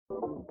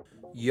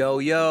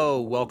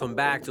Yo, welcome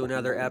back to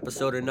another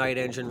episode of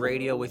Nightenjin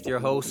Radio with your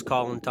host,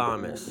 Colin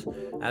Thomas.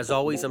 As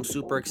always, I'm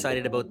super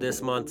excited about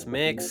this month's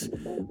mix.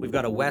 We've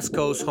got a West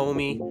Coast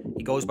homie.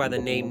 He goes by the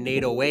name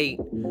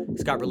N808.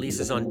 He's got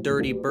releases on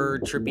Dirty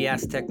Bird, Trippy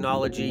Ass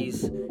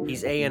Technologies.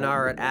 He's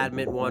A&R at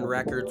Admit One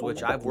Records,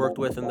 which I've worked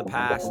with in the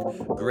past.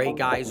 Great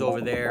guys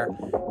over there.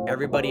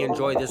 Everybody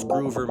enjoy this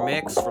groover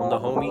mix from the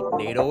homie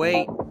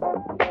N808.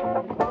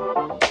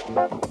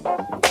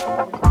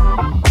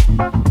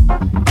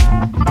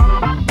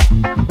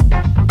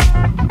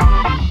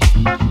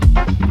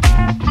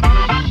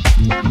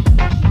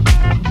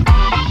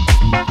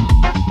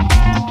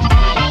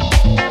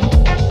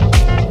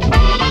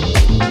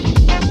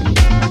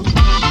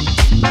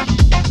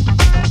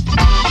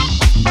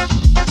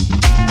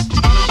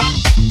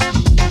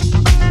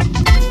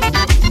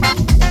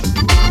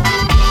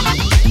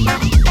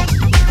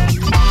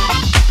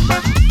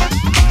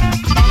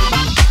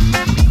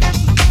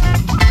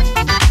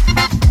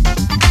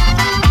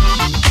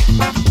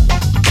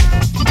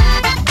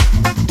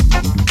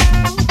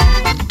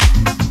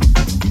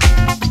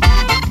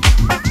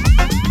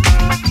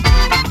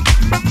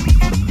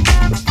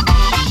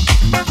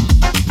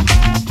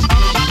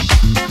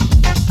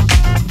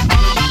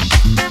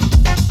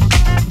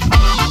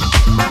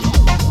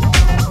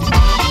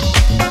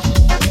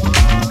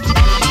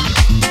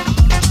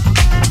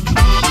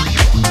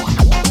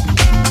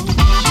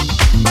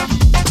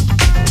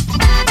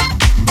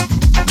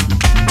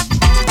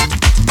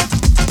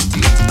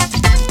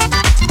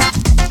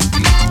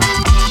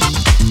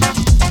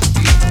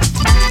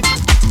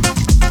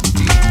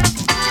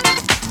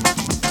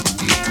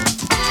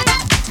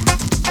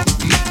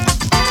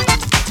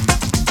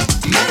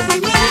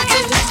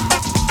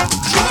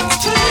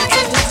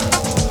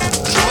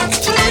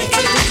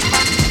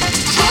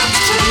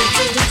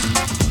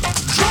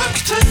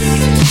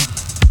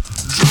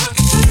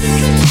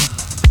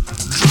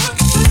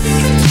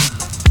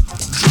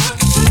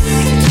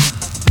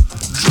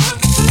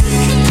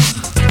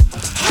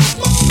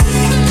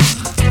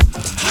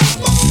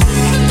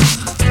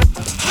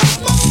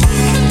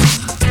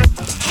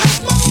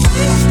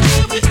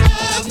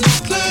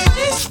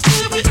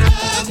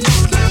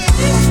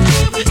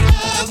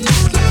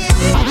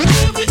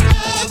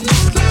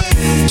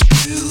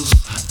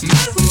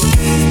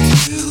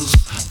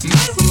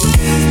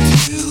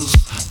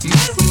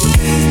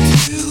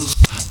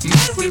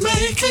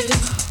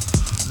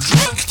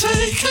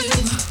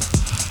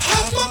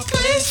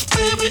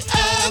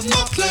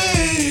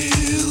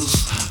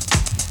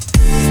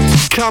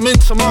 Come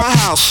into my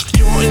house,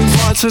 you're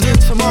invited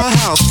into my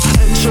house.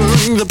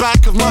 Entering the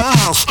back of my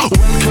house,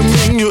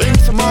 welcoming you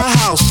into my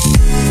house.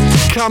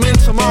 Come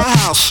into my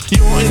house,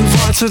 you're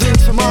invited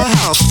into my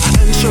house.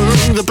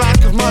 Entering the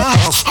back of my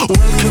house,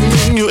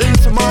 welcoming you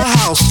into my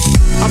house.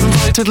 I've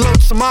invited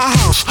loads to my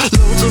house,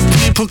 loads of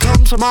people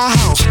come to my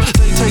house.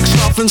 They take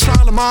stuff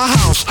inside of my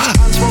house,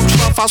 and smoke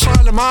stuff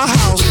outside of my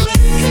house.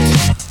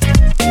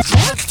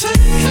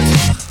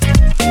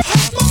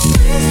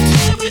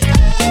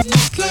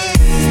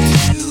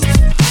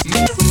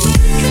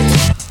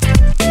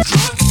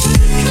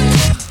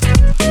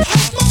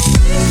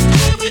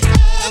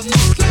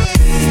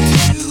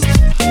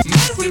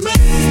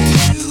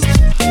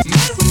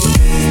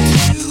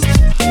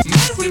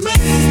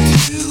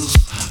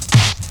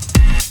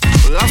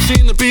 I've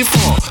seen it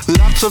before,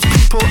 lots of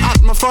people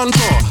at my front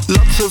door,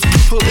 lots of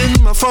people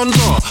in my front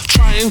door,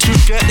 trying to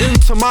get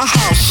into my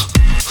house.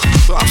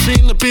 I've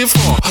seen it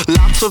before,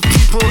 lots of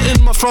people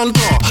in my front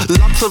door,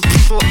 lots of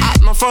people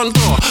at my front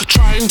door,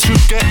 trying to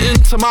get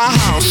into my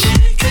house.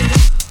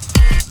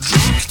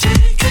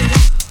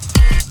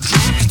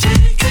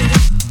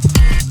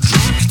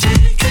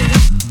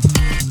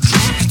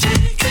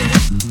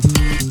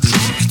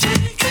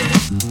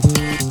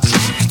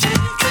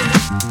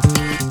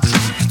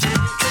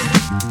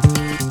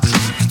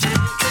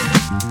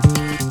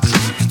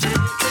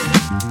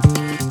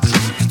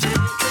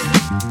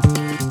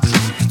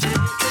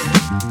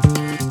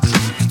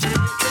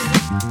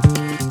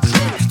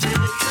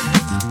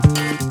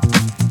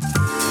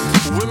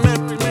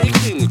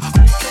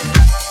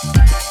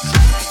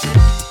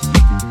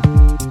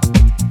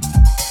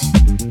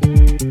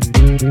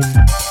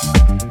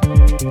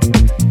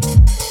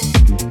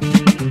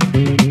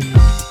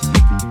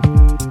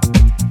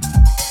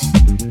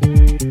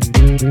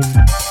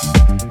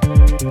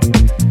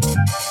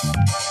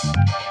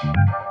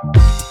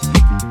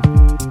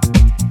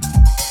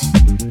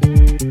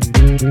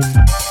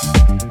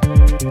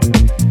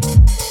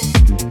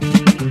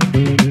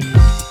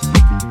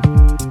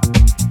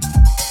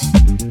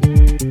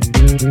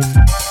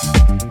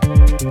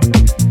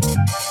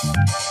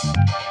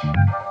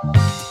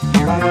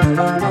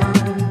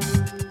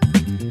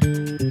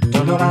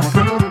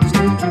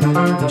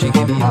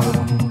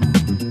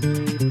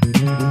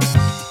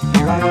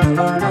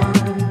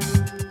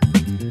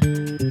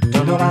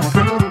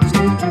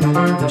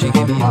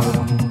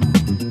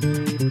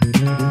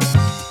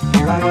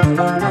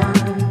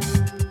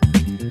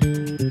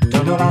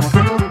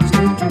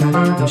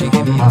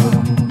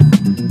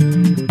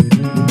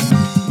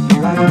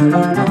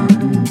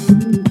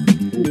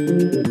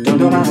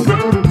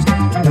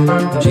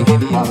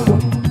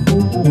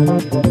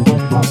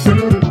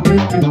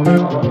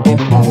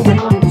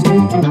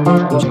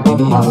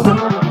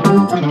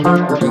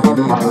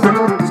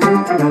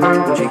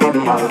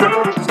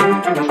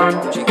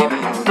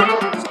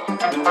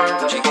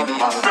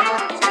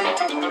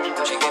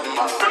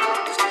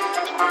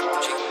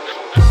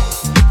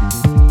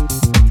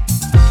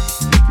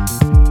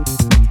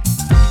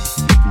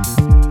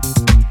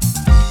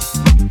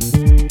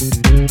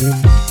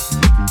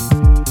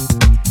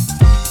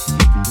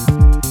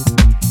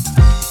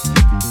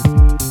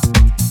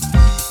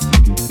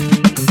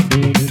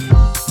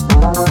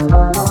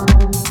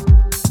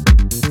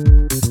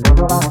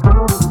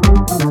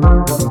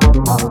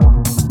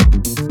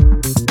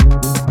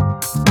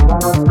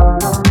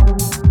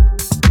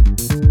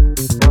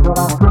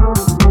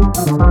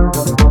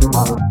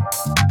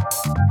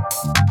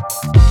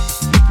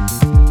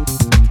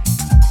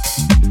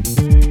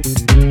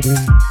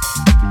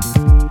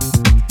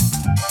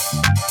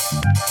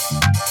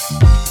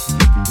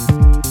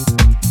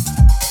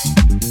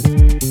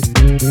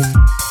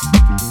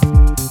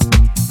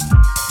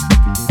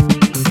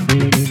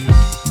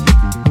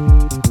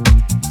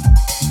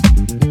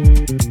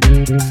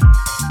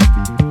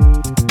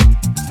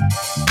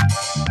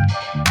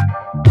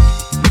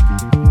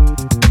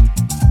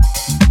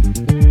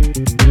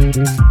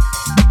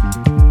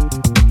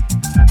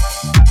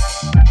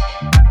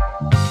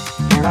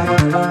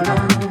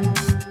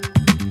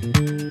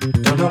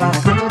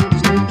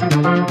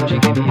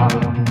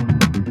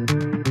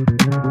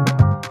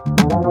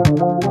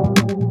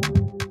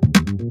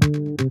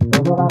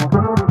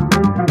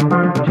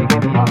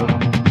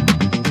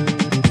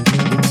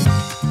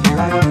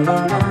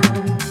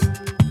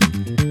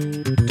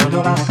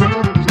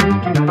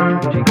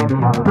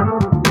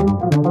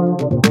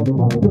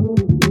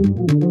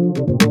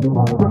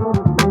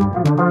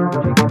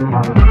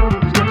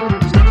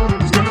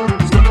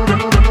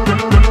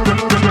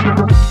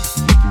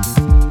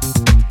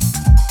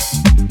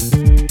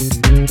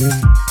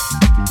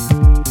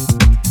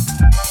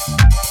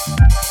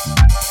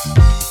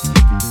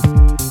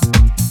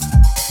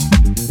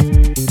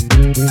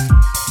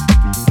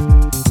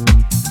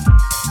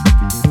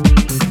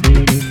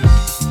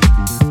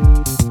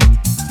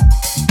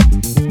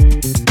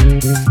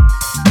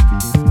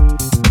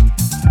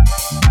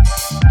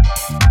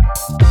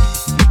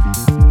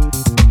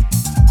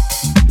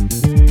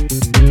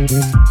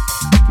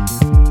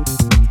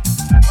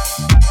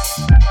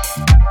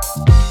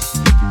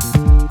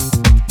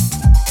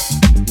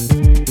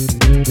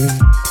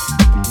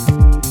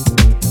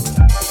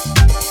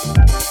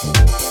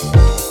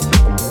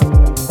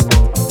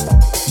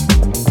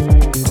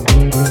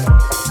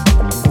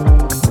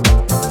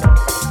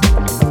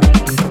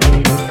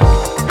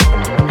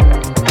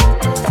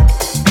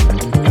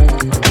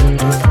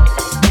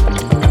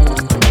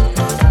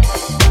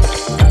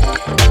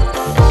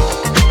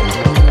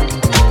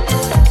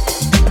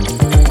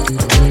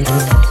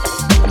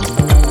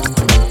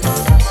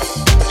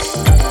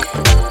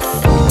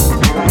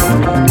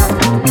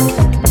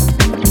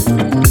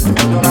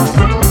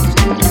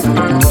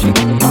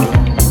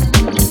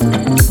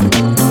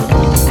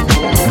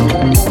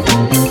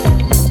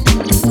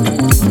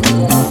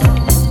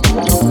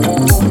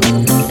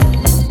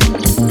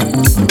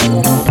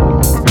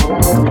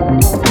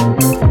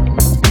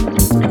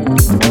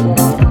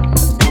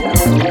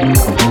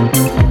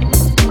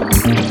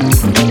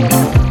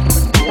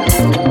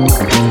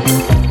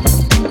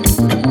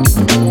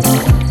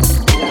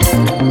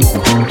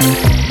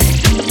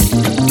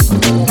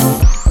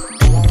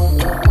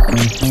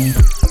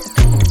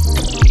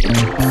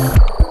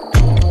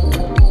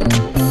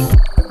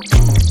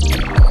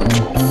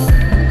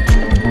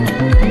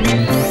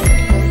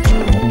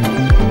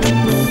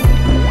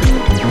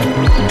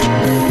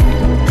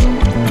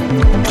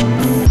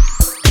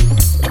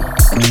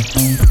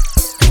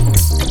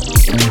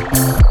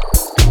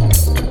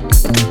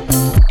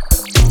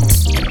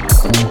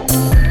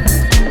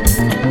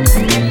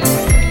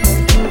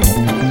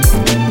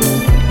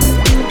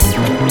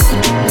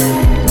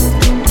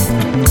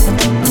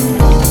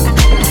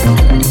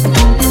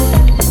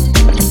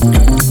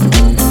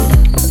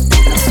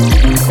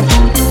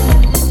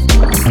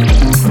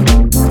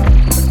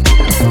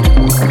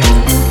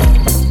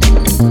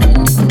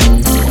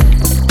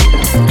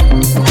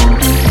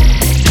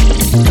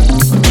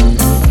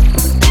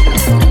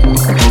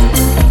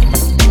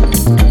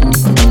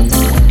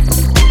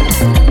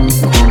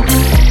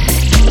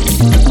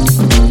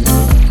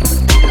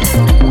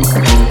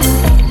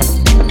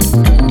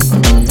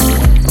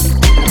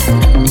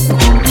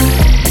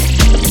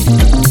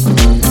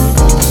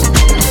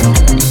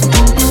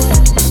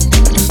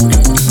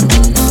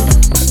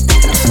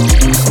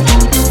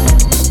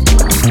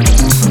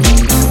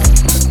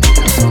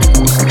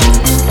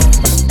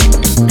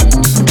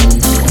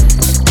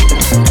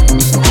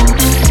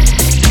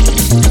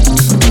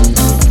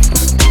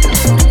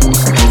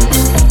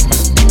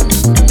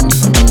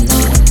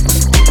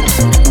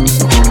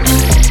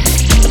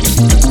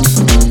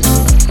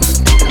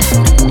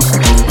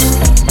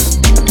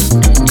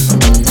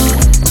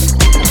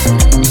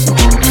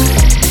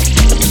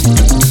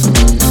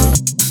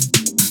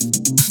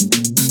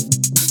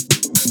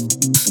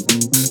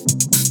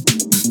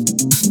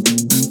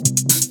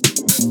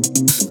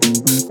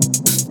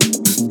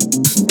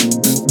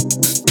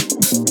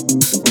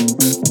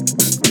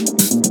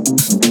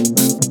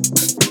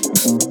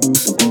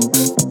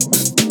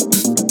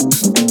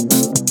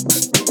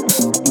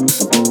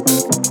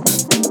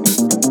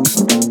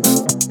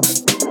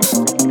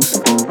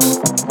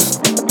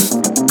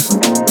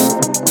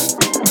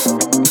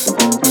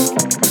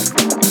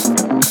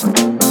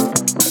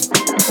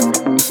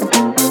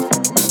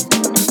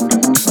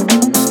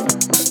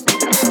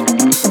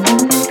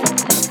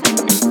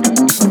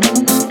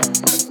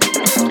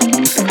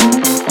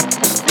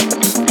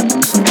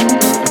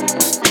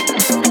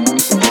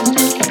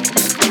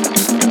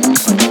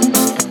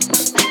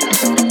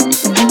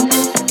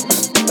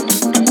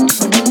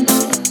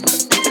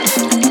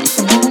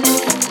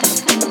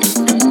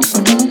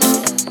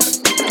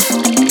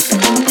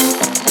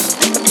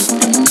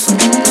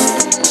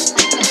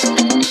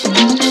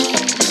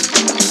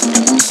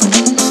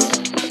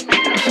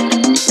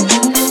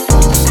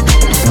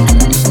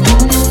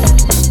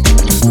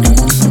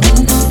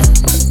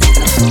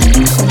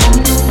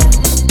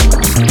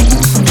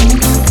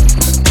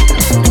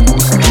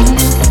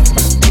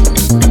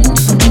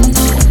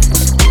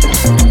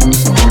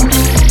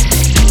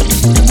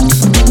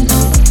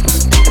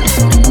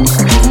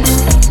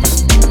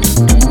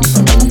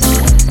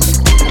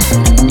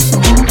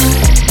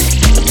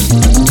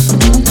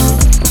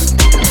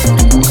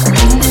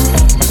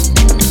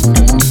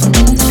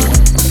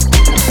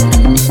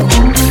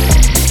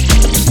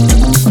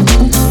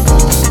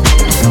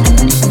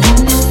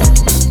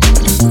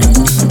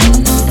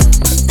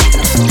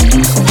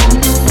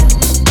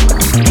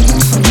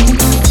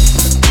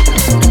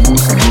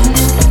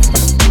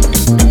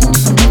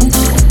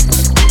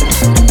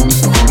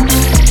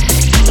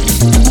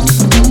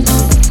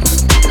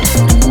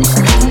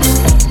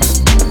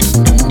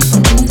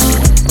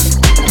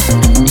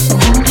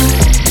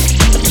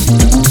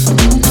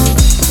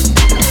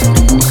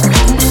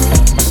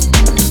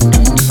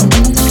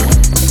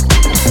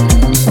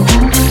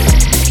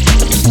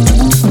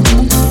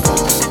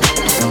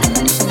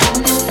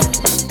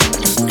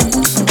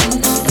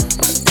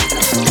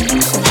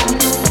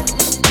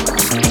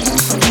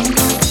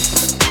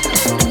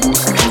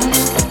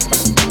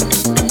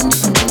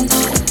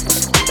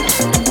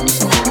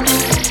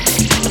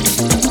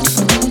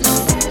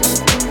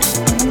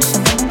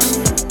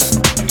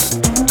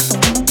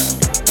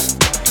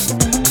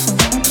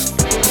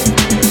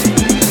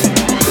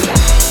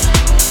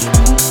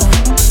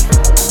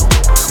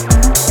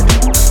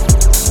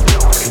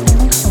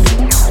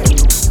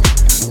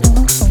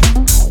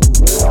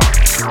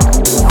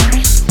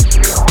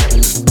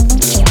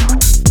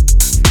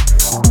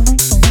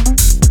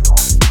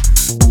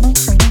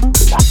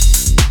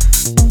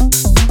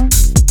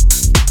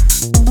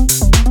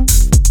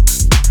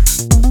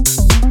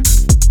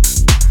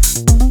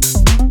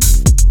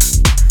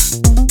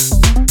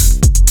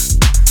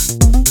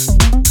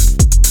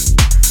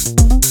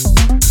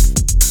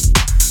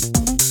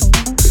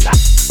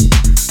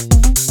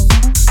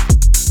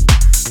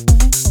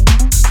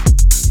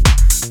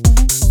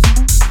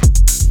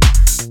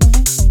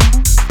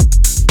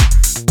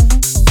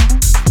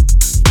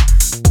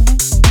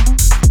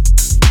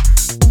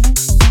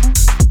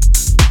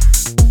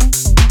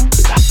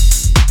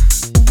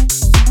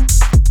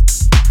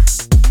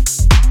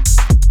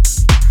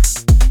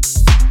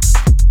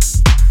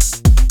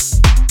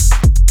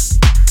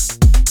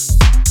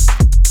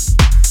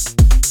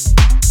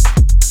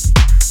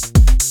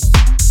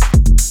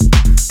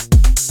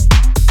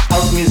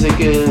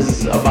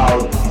 is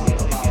about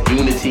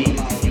unity.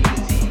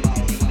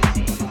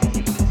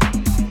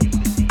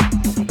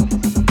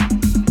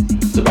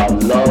 It's about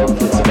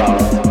love. It's about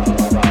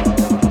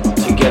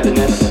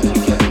togetherness.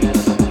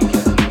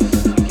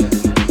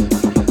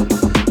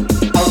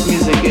 House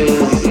music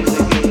is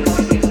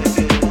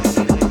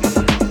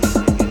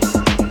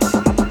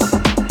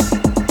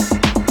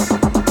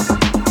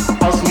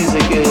house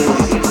music is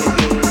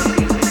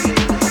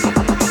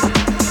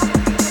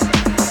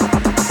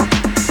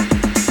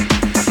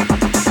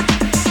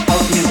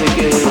house music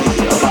is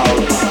about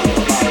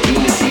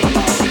unity.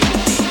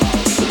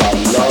 It's about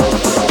love.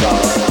 It's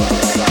about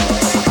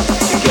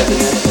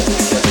togetherness.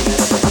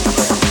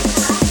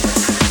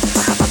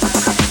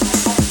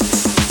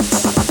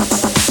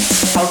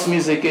 House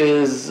music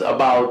is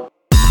about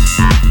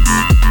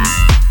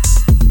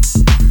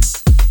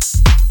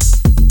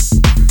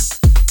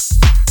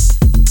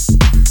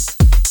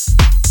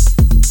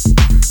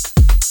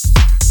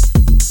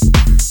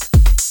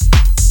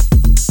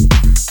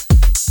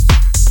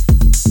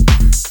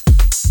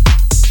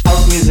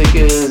house music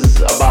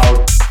is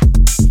about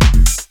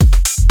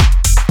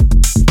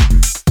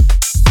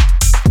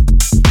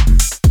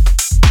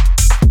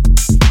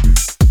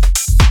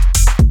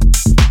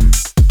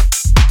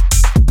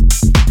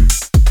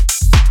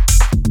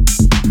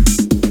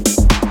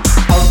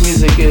house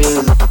music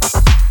is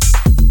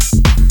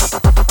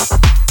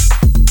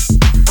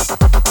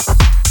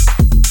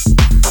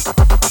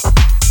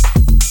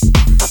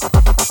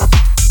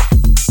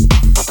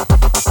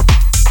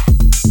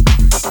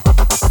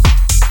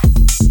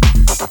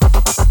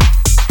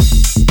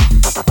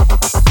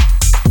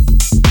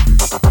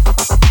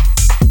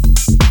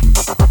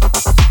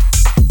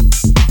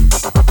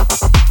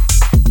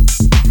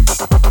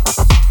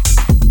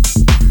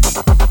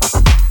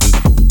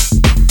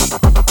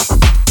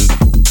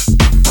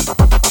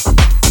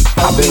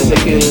house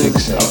music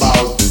is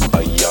about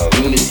a young,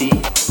 unity.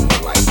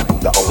 like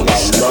the It's only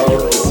about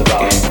love. It's 7-year-old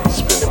about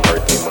spending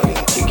birthday money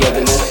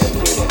togetherness.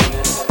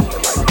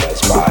 and like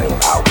Best Buy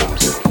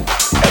albums and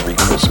every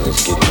Christmas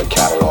getting the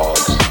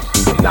catalogs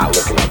and not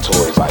looking at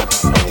toys like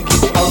only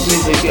getting House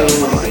music stuff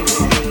is and, like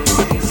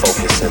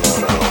focusing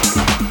on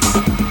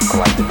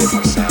like the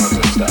different sounds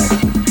and stuff.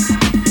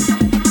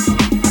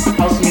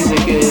 house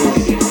music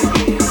is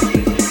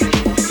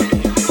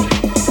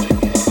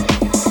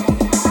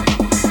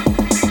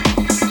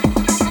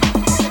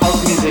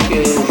house music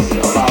is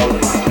about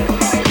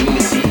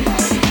unity.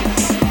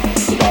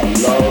 It's about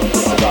love.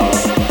 It's about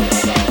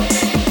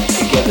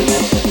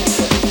togetherness.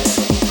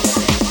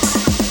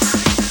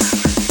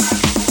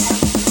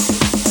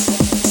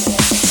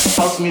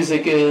 House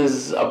music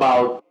is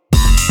about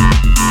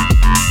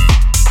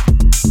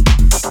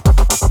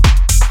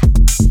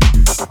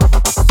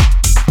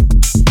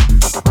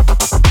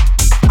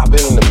I've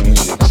been into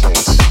music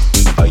since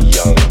a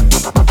young,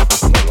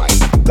 like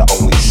the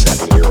only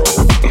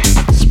 7-year-old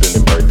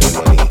spending birthday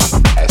money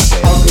at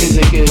house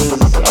music is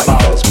like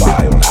about Best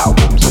Buy on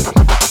albums and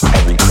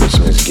every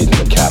Christmas getting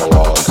the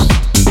catalogs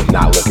and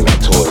not looking at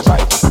toys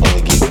like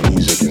only getting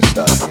music and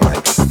stuff and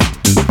like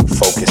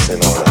focusing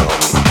on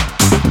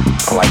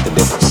like the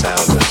different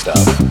sounds and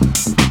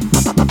stuff.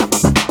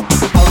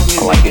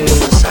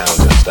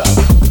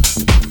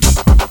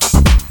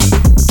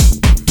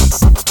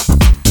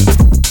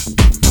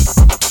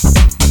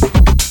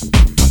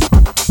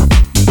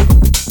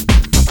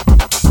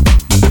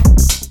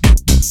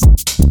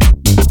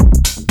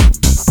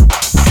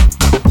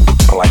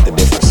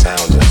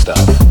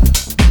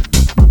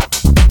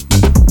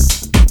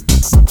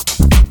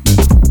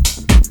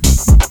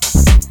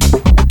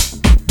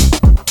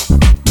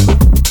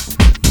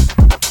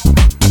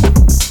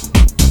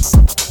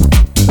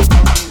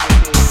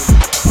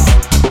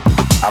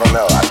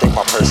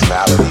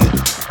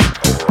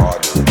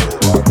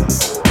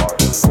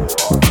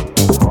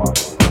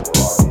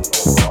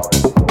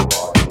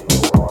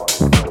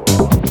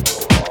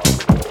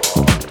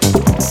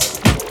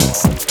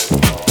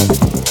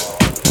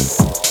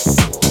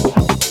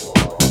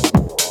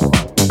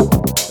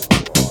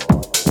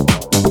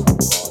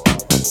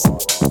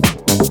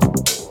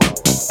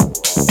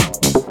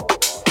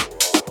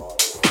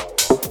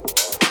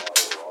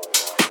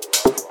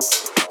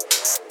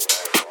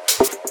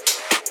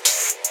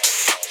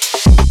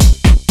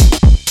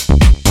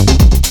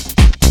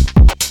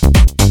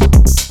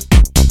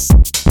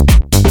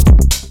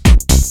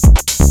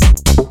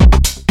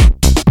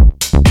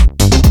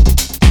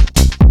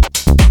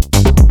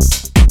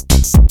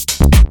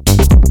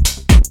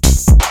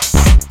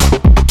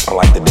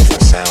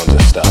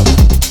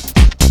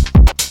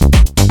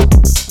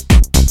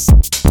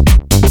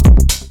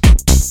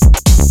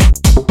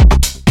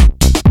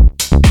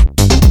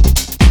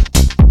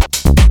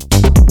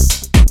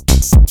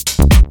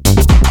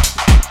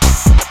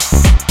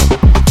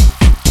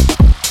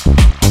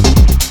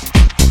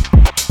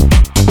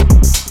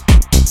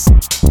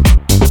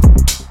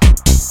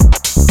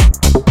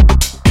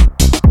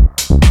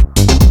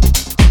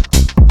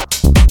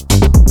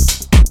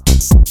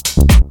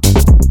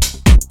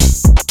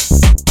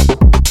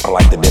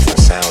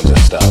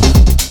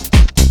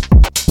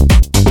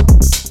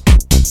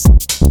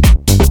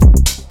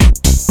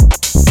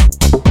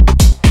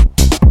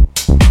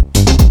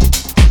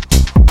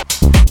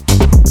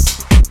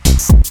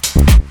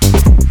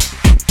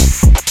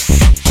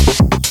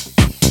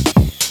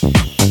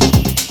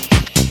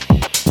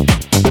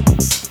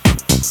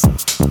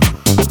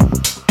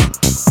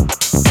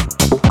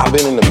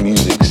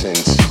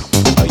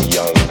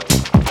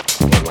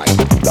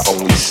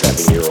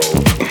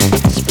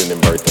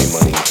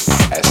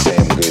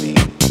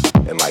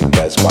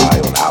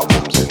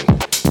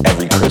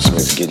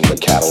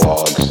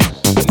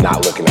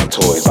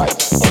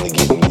 only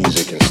getting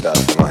music and stuff,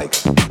 and like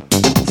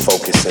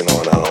focusing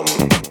on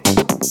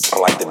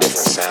like the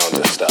different sounds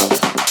and stuff.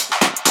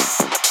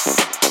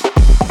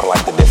 I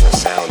like the different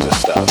sounds and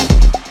stuff.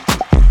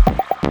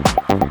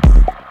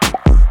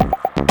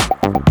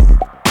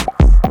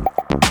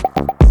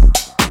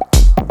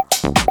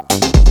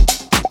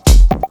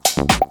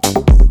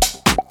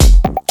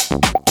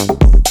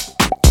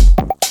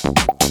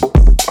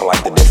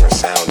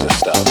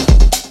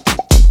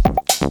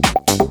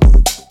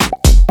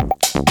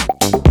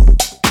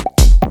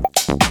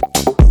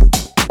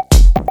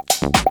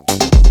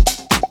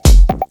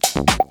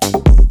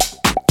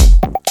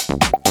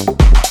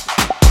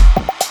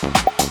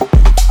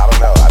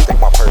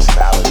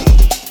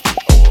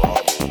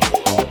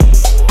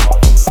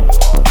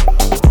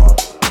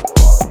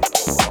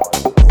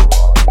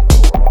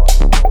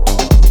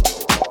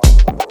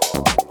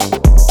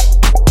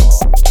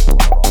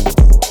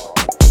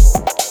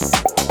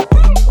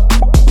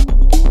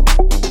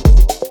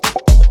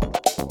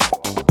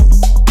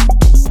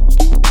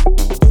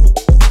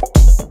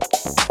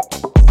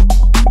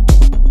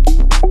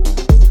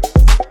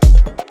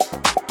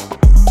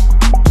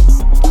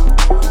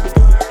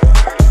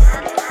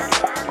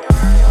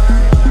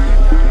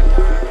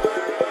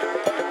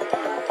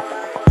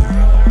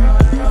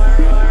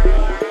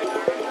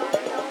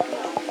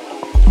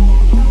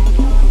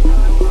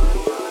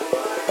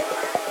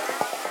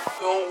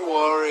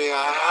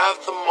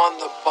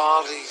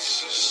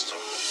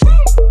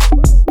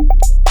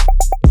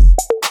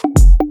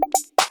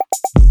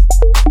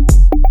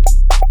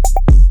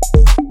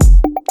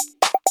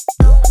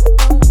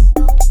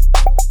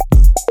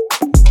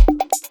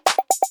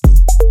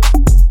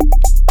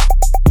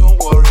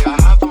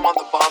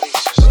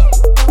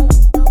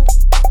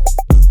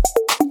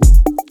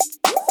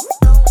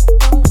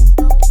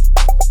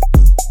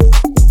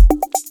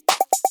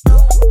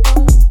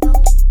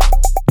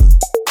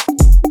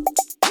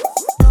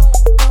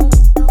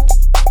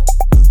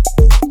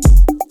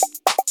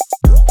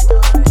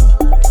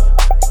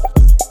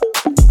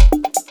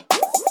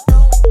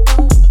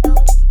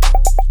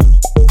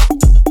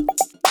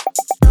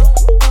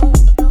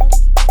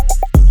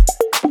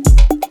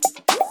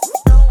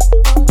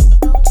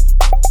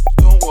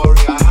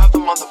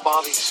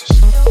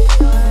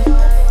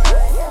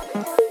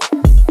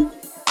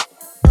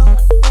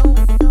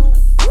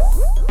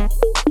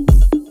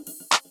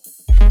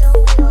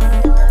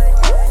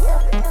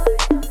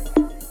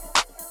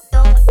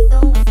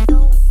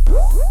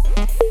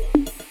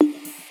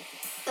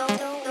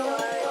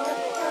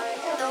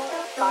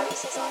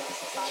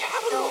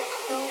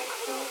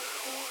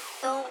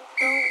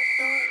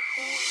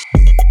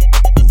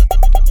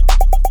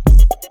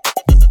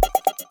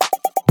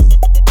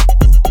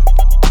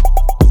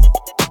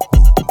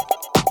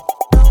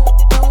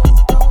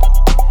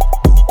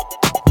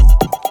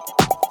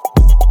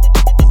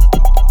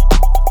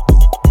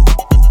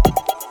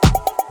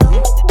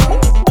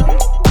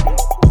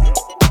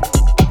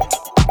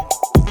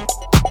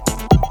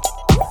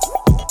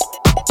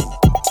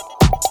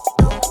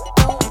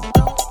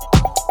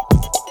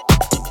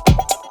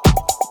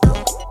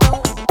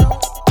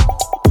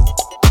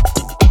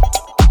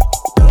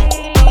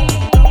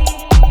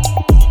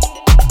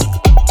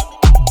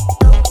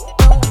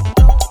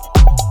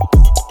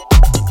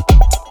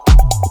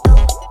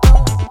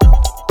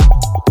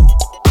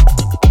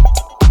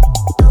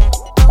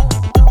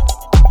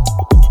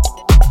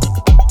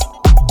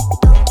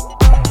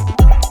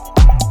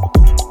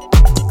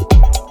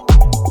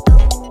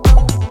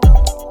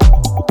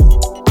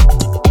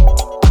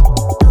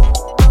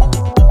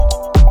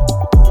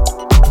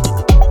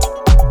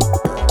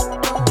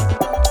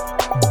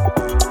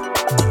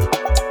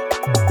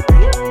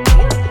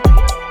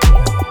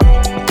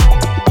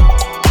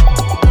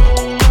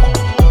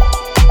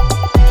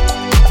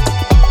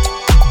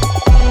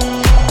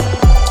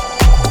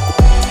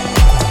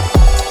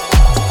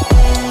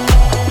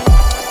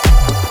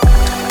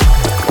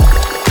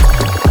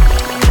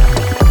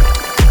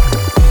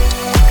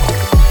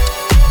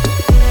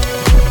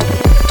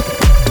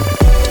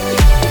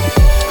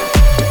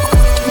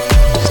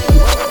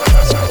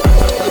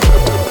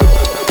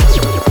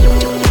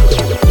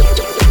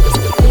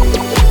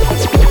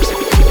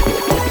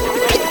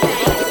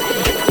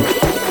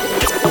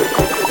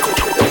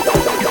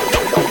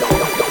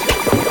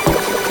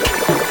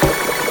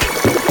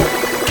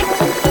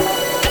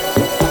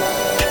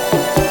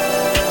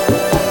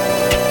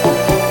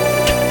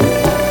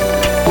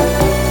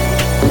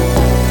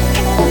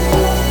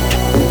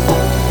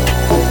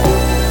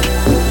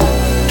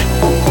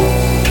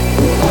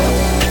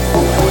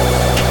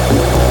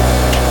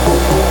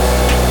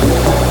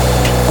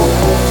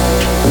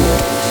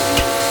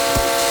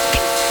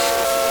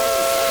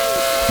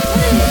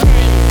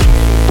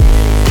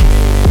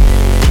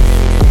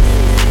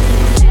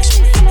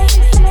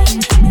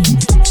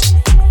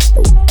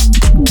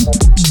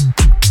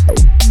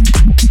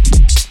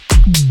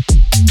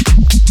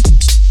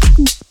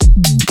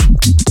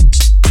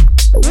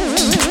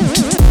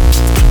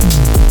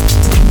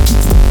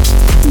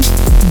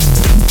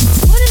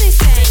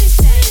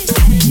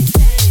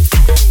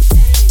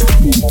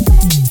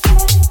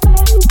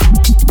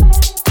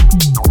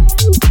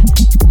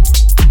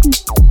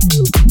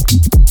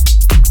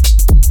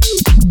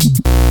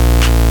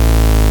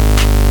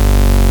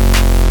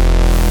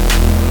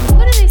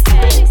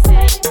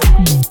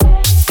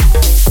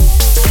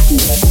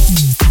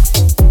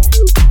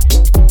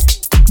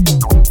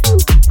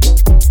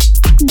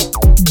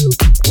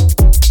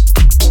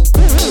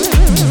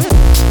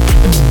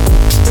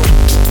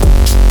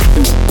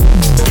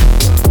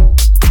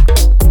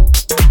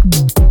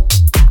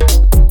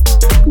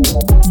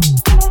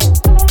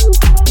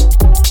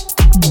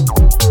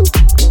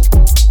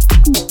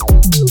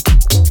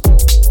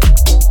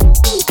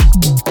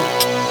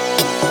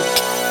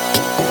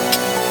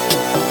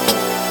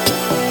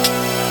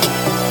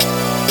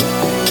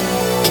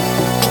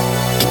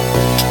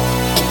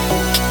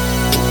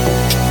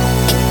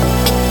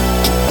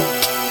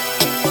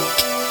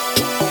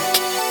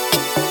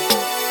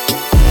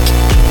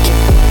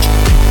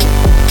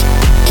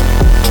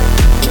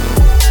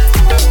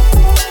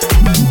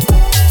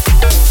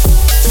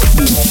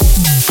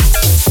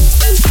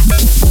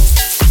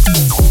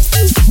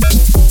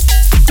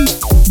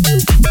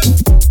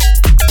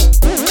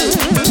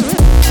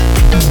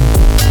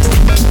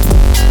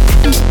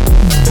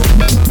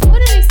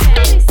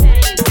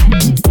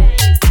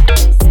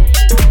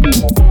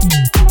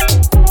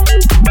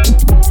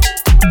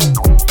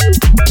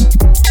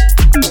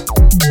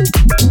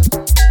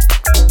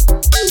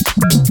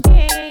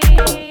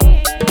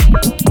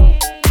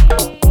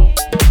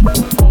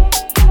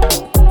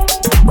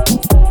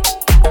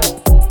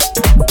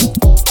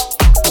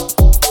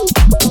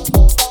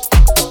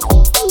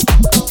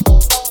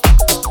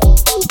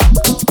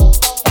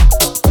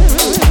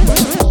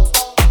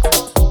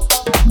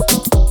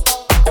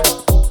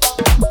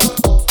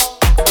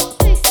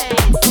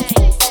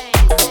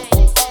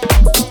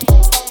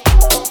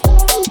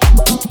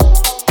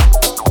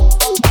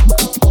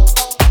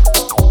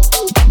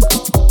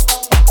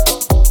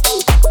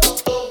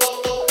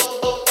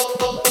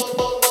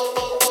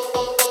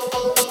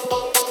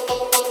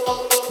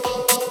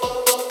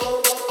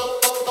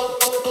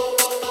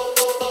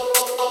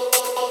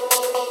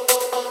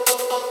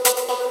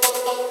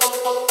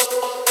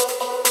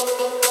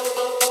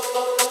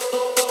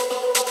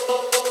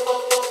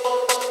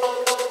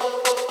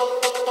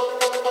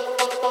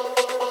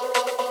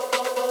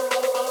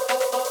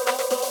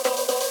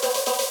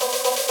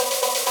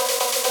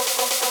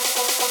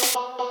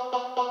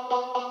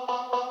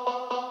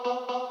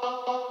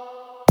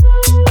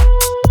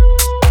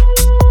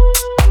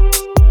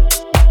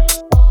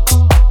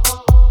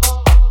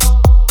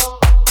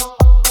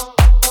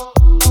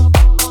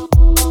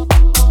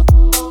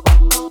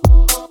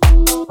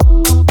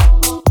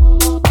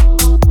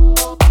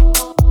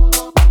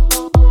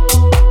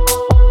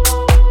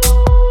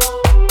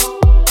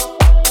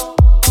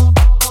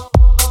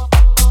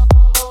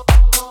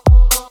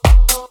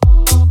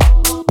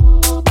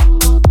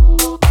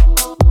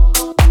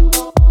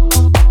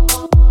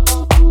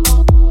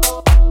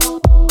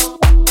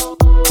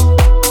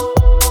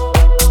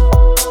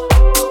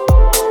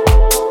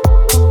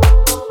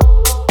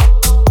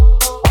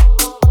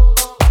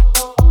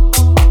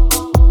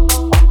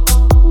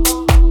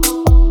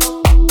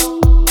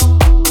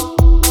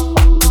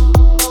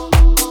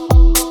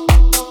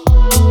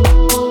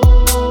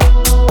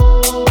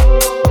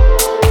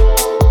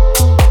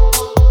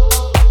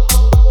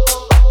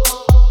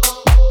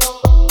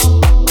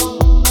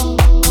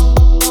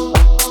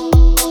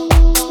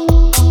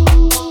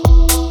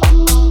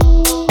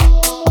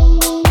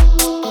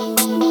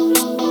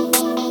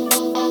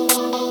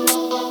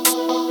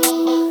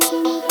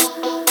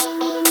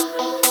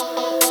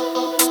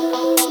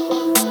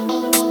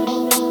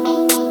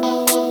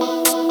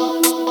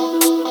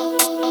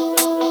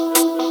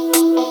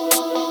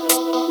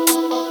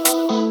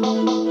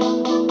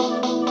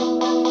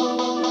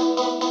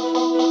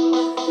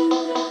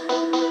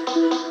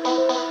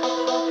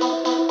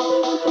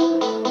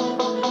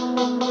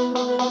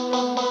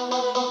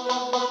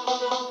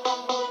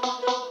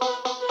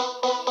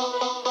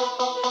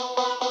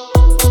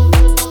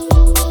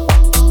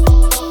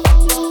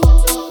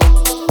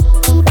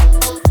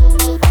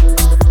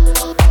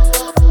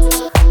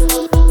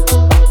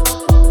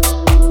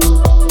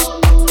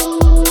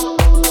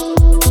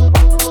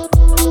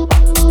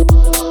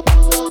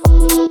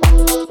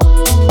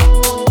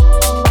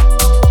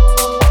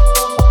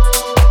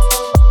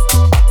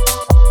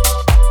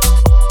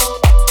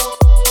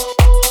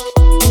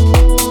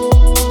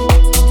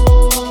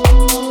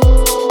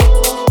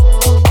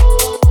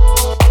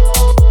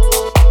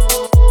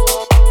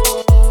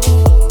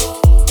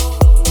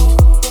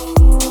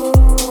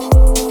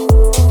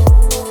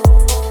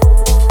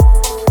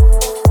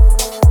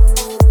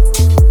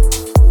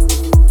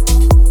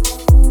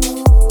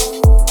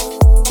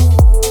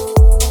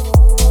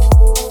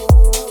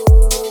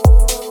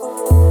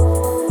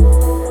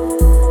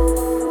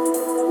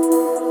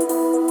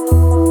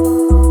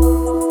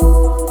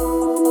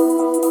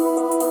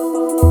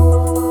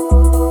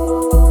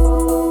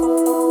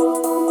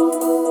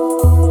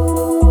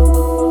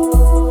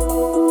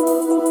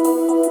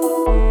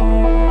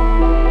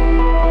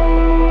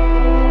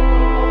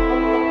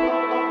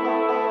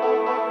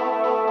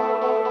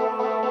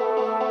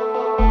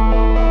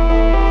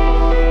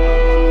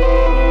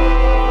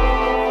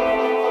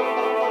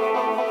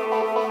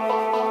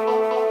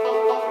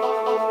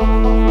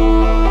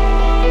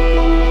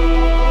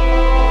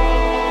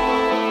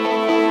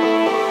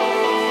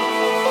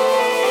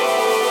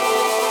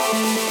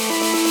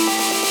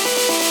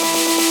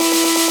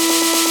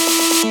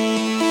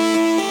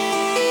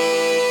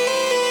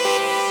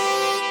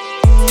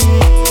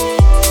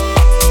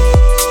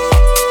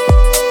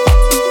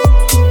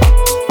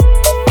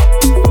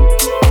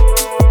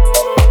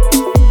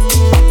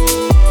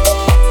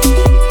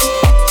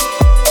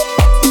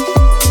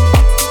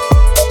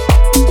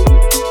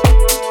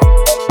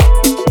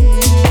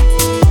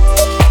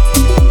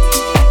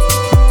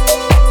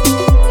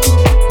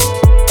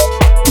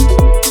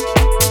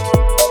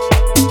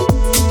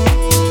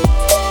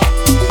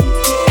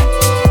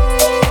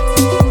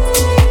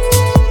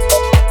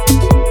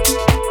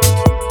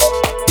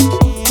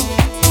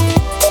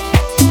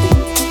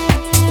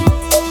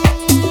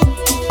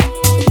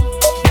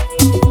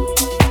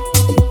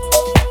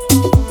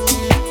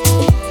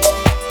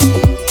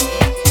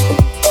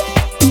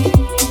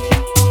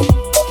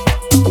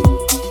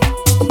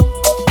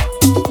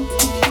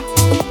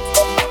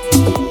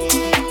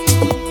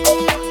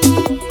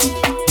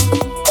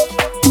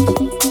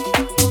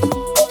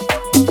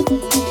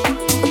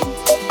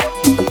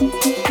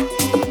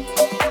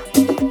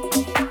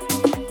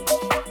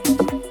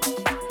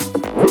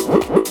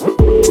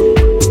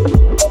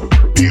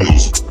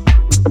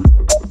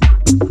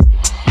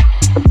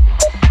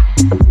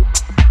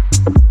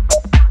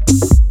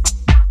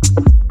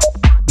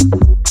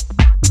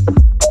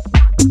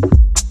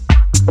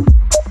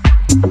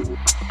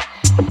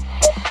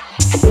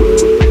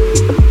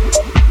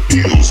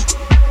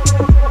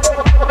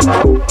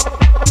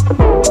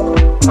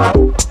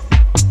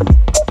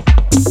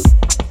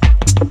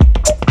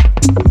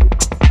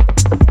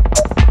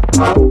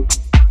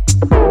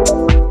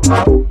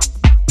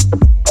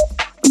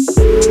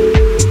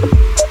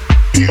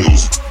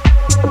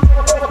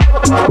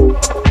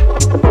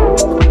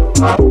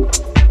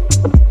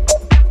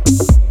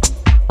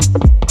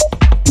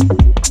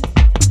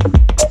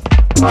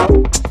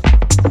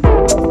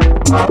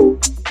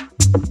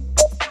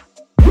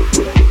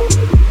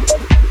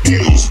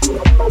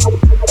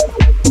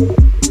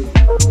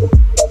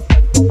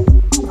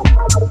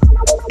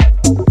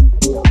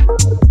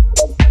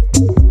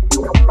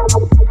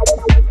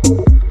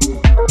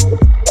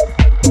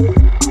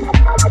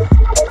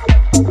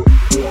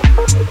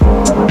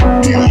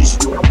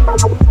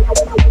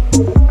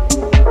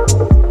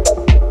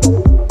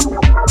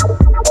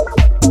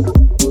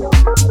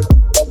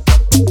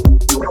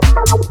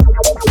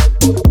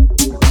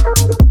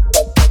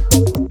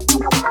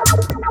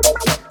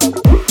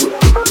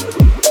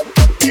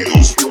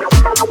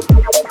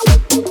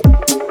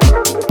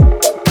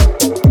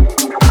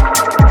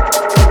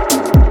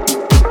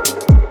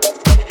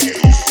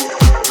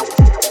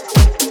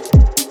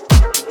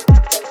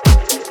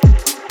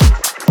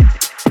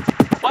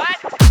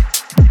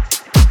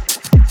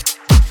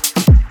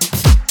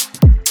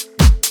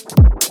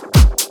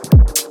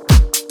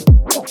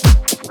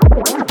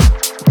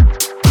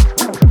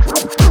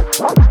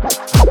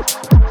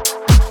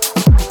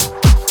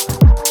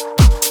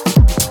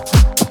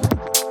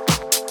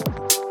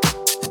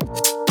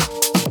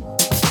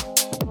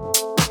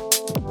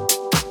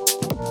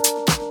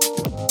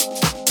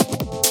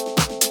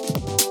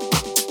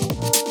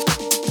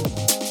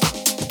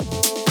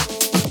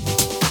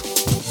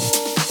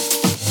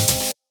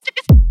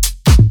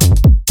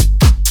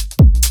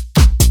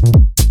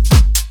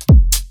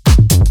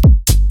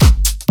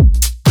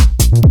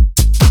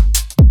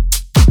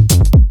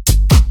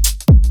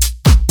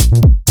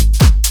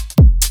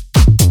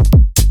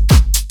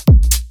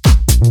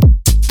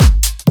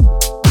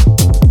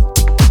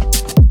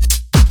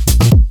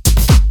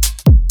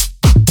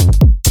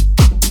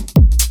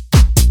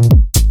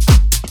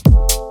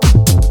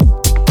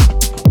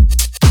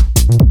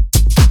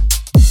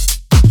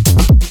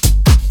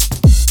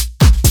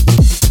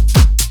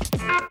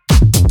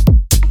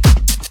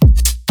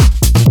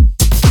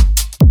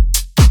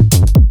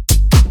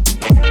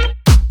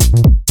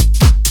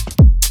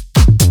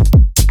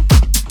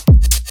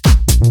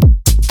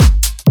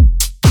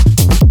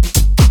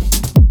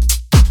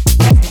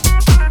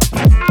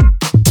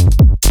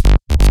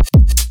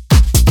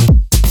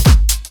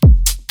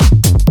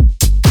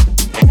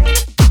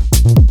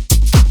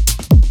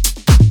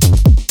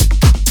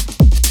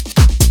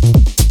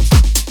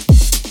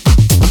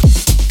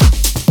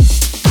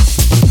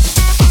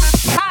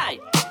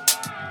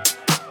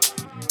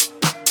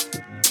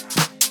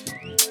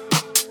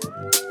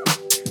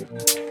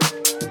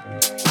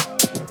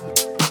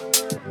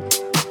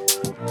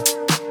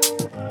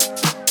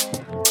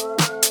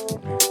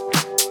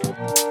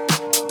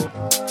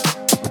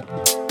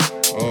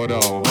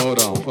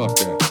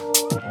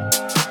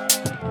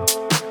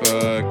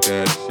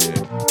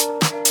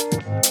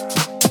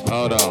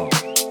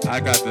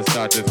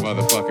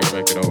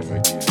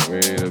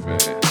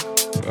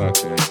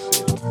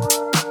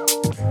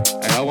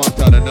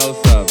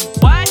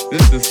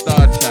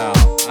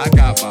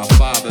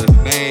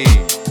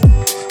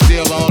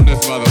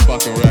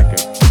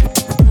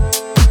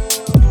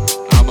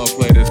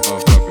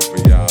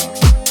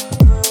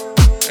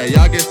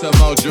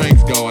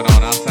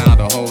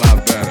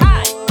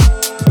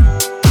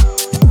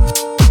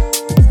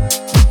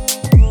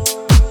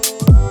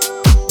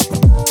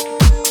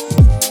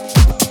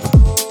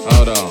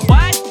 Hold on.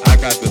 What? I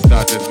got to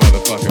start this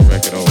motherfucking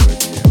record over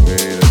again.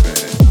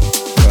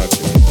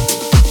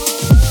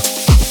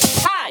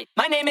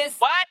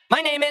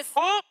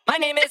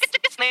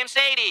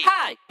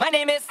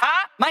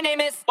 Huh? My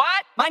name is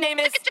what? My name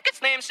is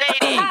Slim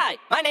Shady. Hi.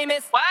 My name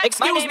is what?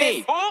 Excuse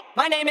me. Who?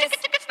 My name is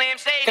Slim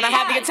Shady. Can I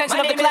have the attention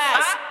of the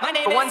class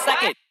for 1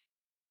 second?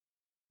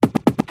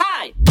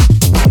 Hi.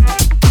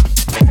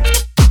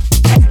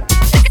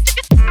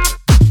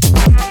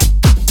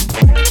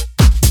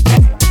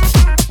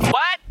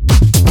 What?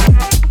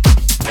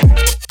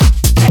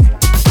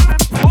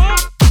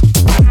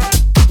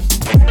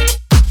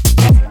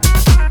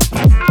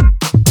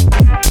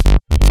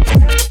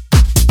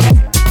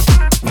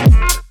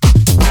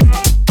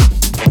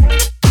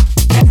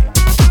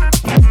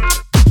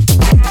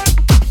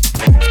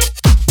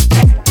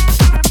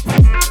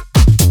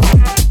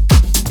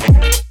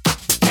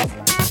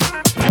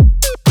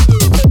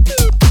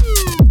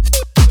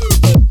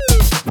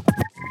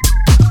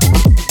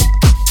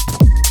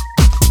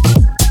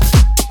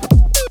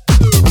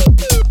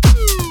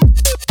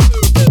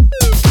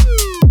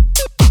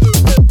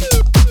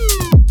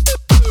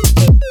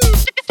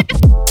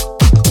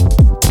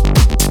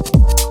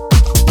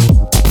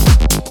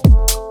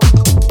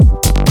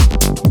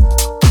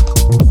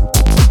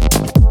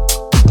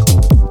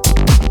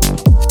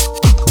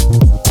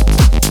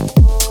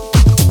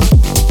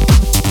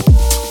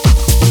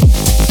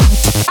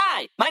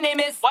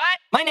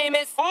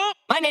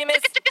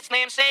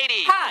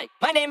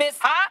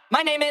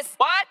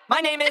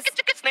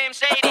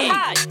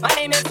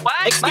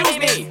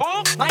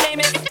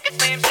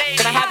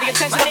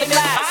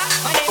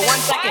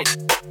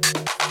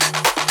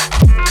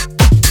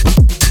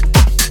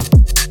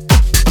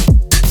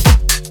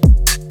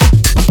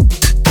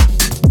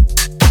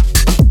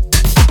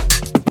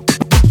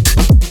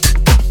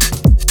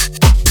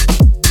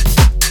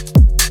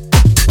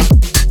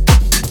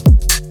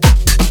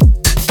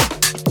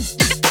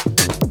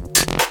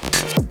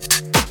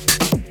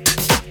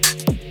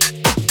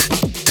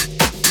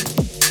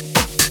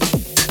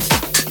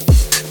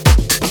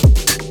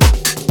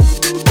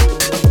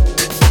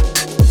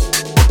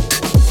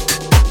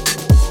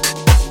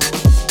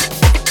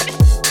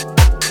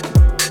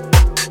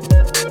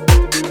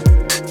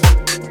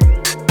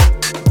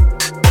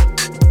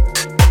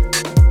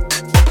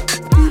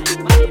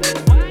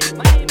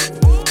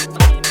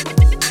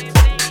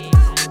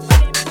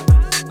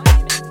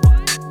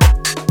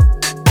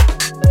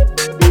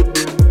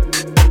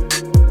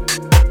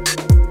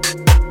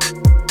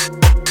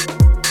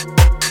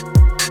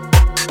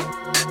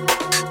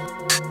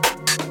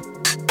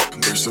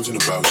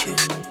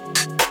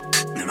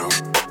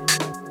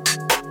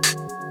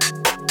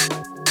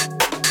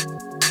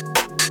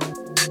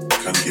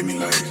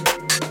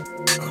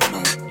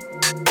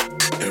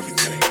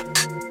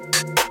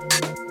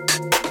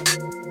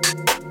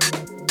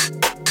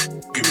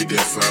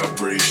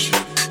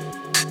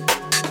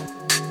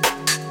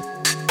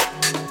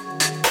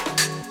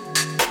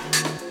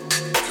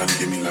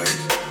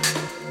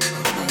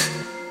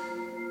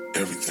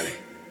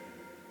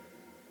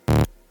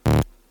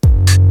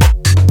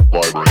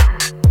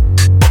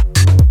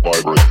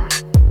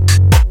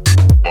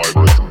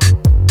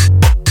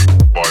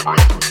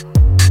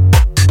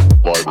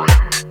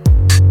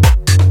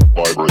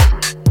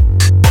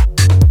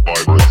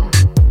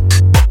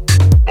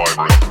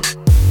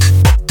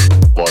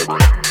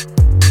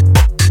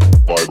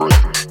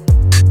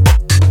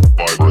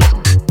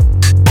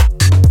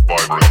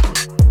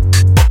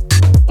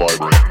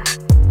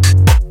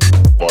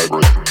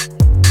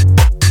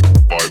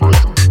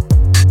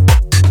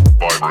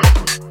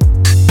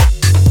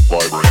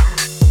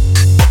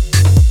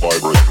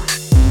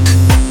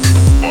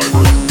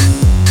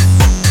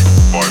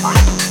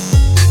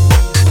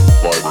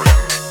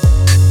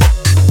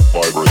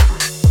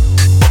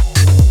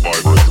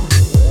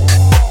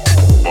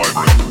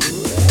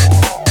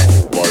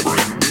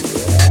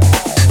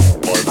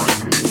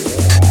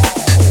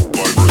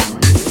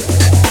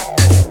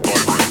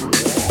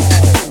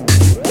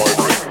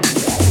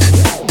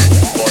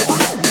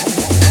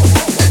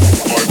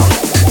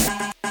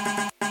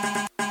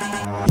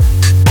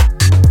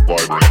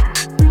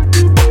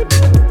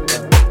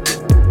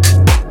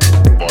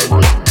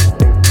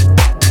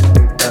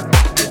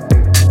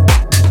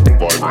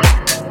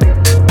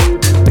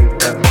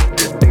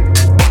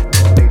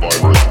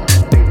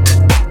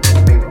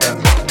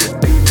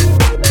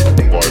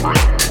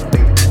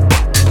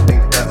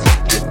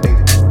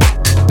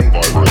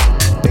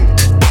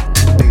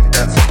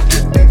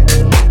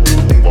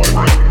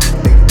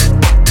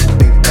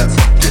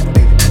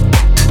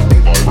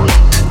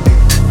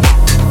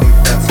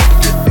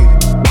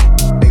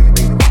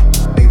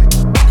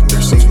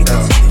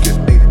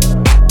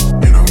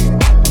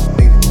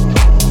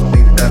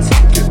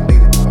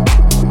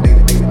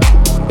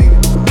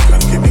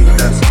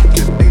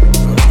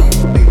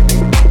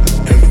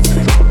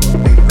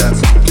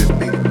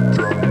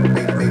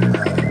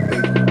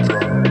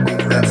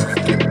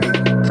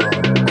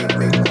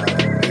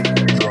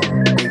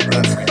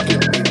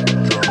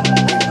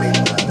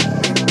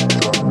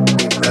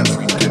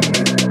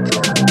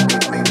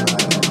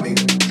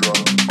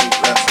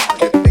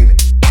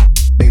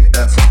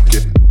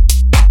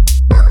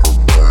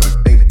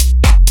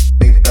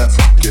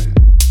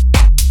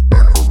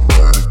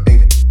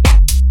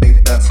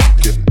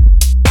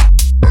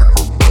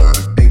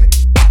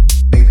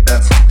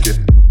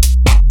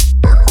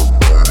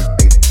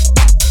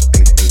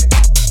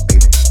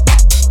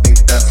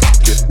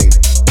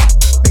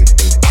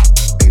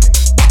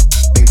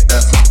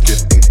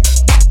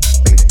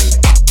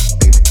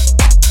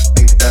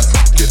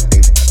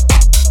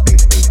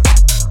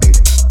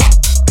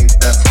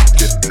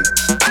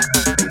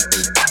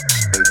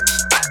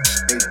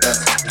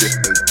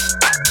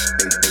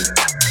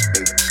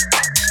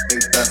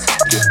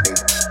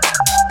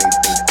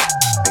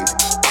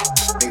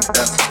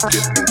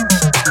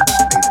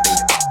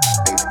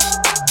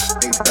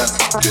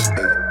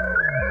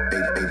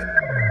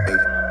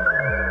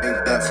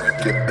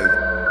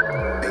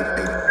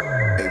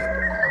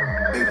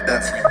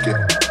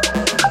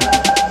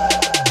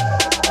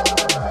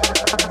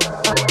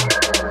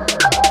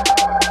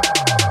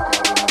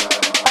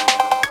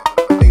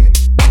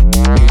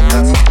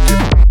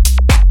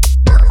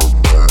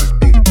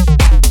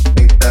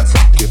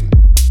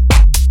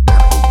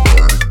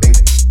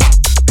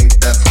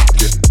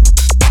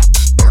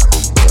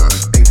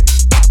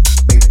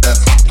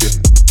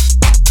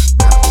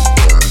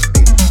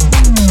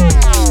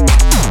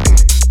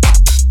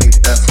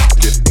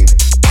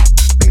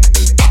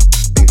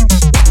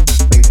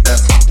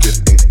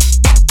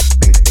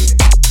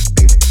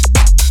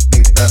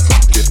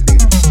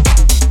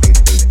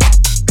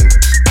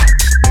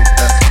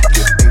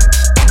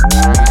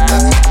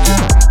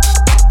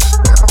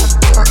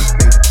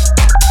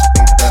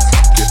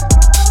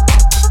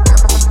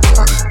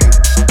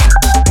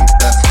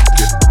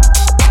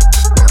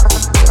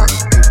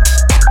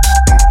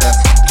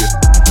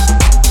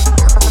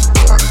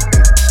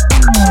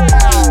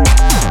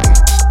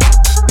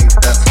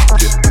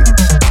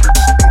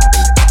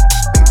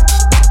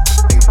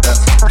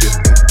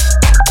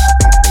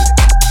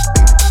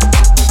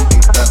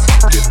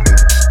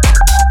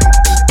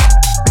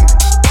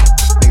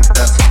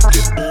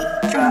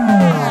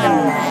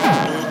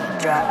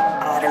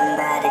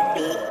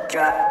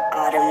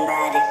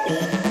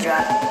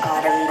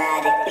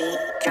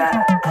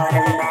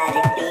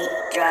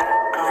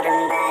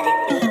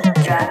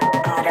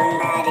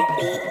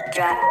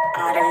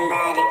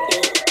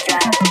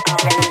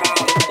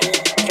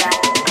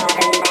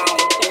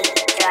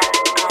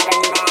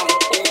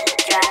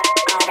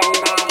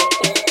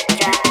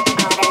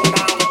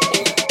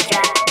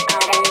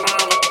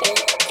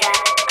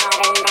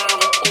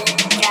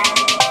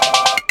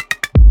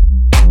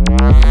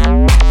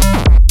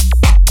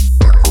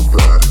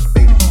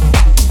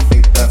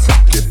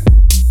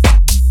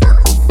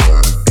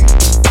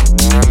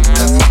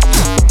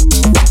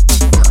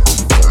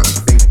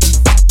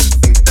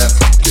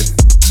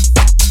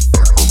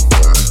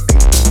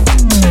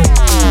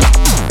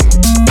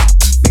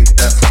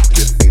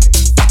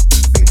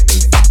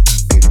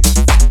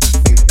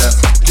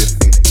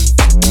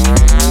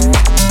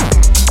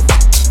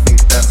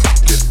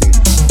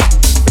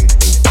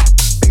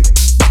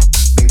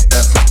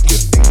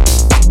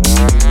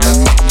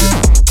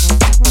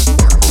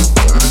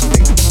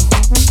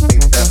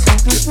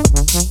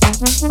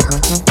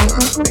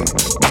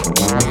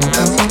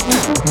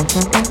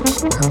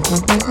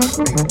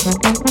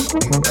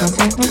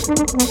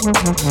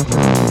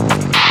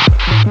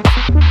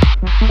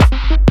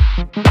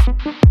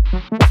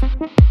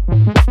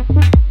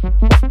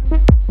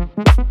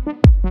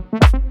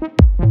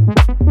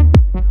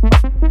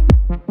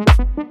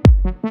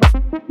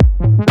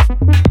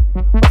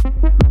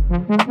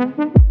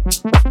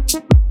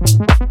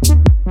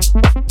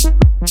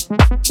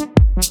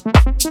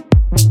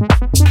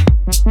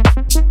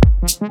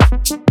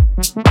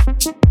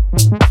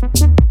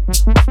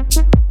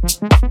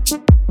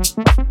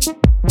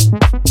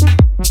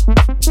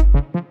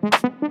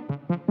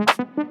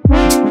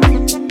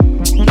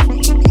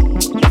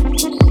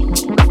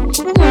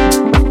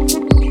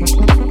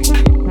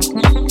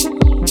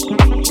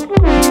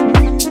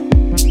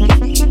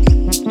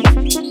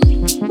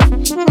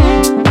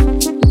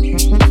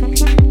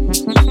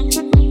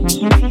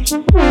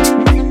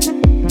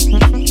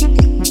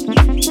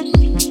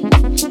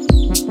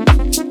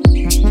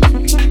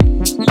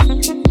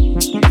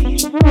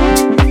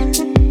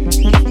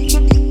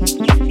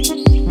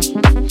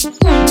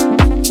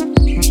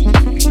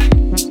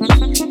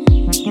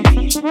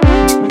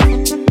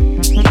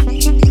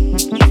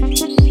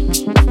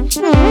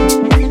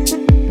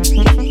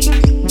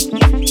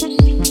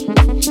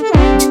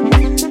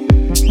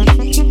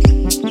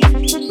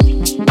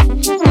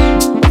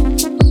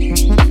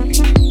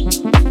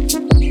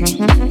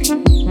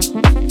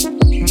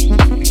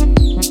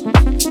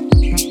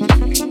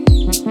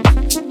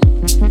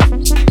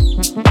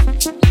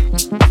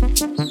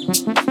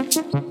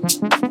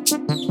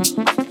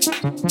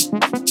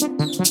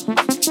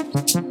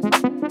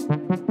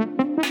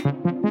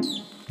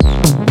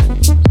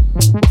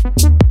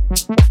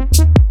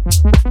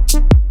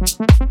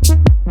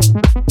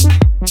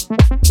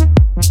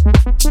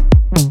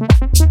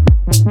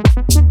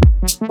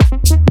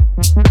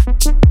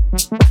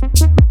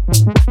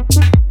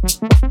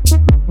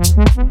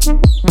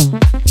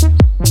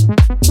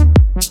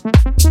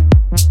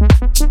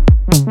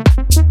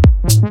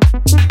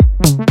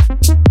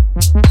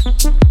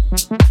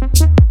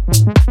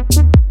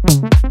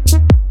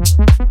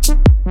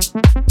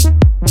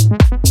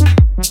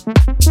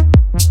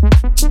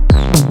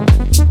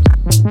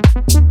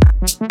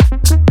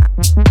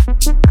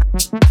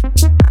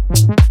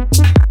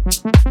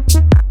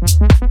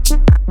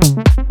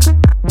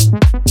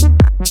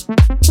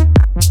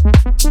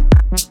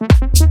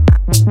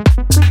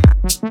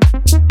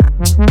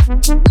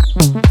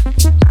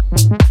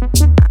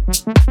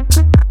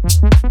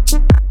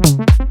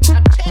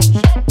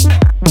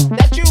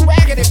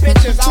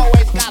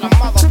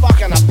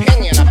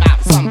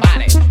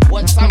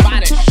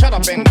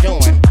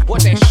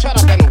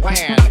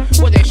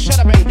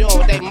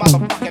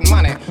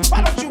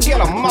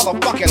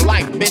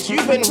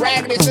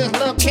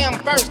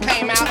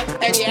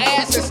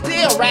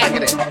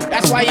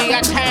 why you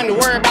got time to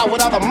worry about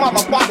what other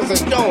motherfuckers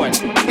is doing.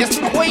 It's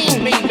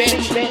Queen bee,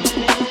 bitch.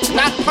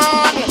 Not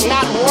pawn,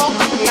 not rook,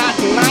 not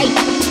knight.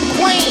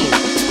 Queen.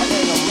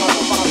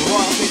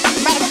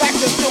 Matter of fact,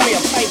 just do me a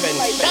favor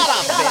and shut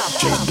up,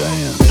 bitch. Just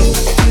dance.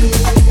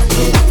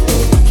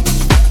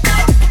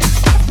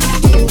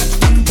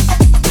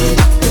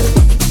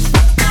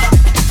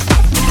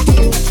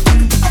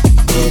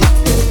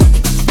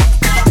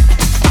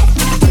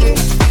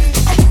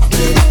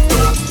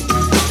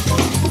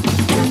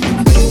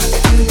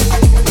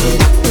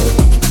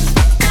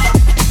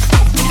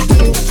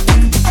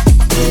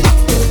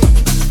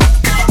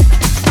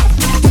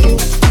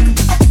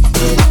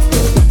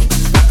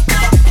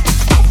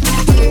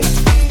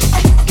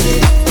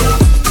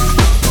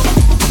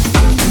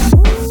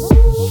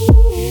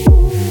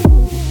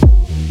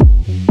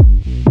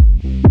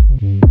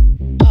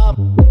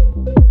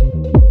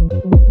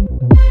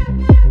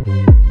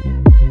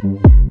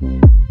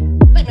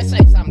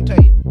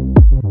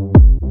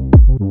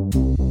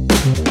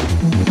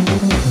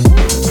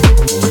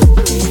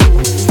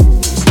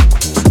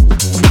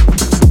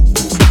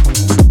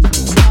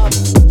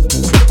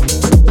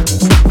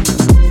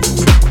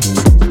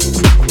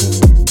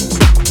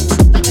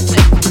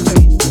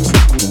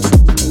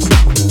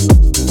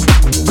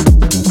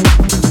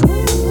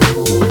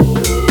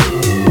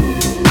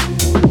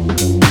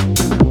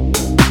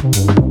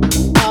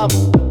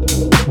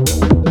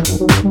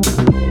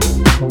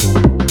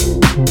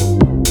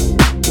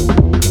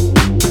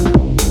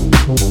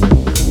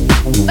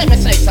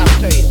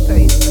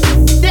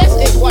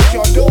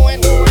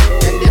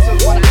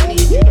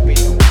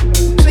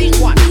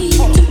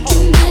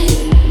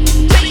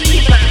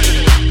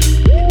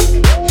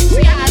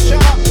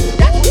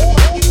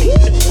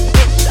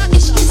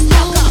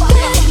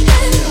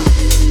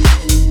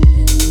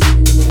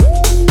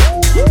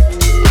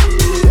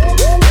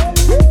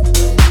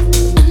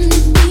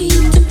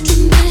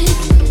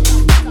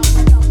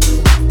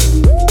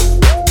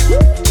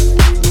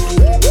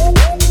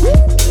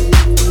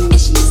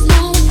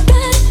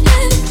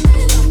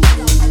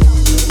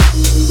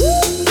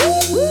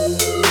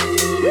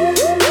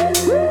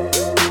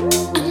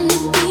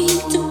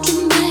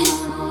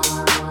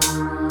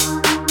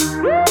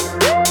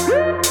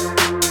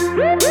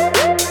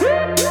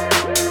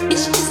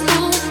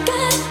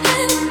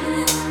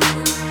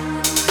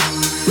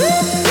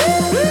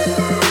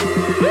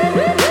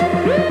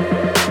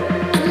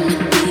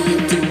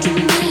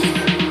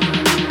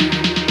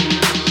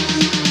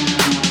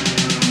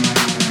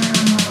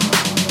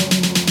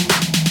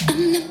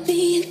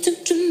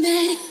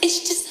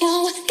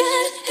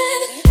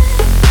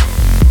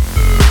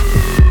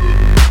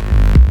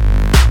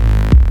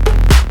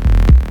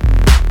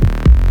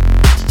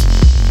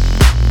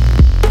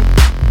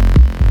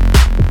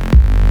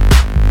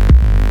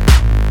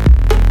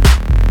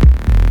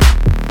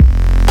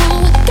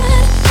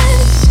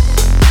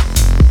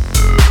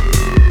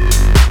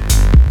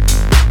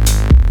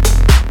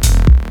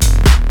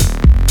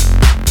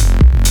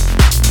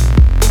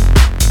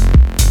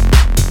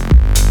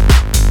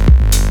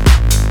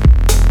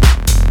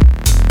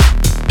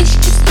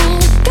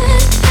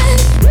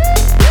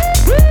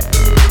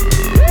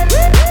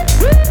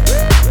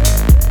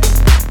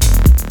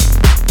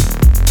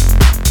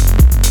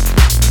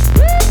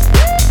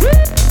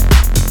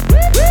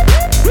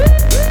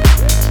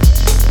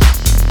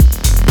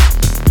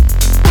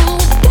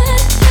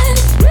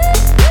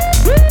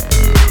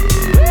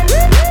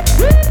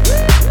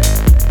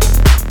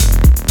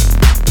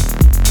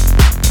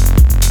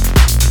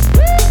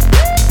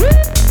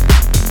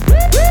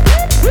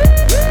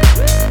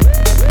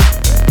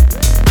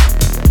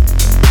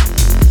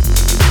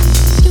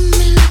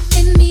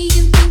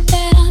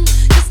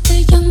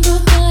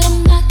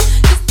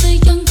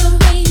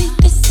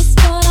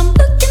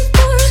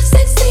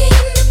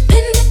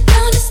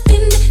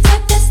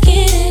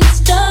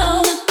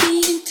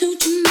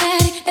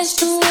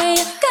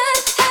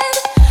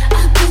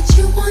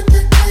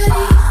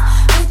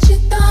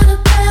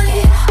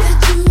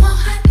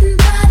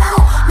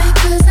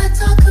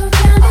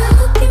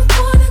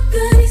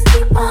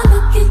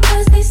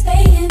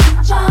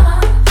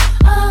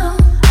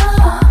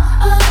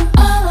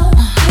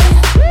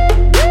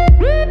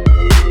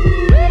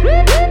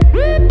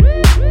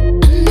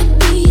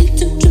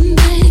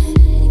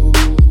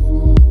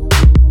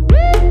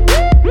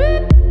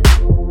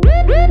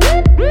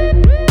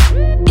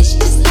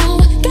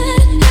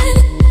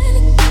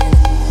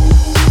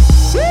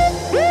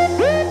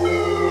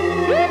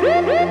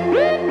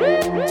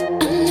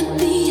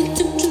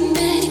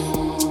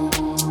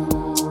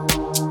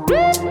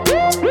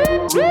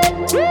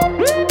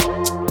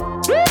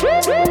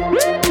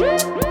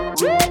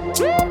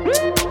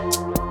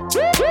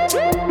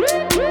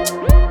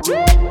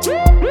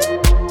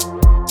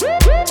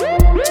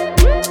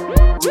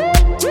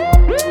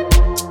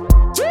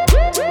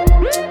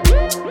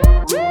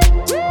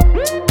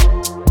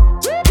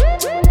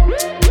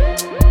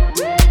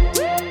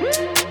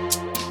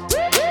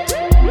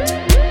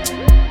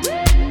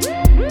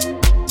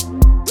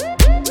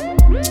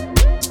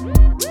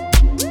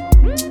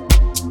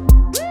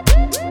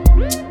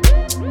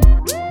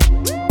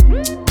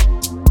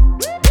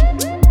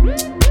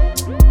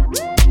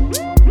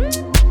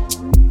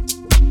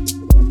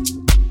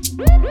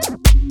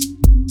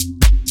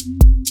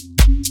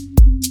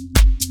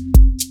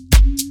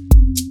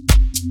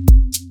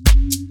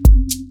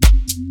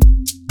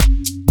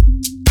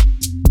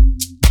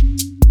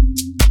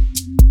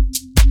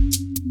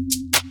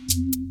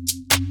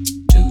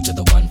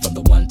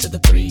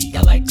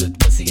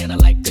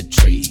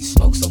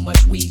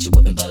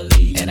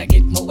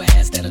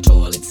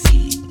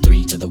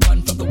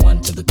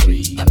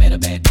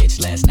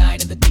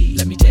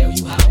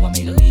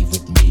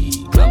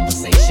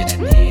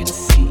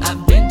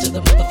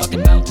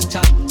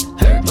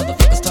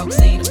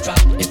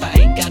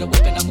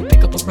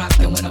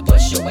 I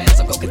bust your ass,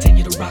 I'm gonna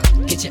continue to rock.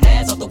 Get your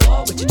ass off the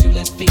wall with your two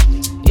left feet.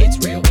 It's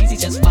real easy,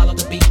 just follow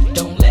the beat.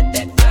 Don't let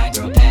that fine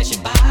girl pass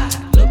you by.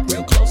 Look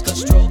real close,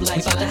 cause strobe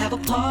lights. We about to have a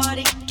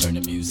party. Turn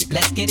the music,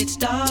 let's get it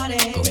started.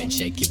 Go ahead and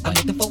shake your body.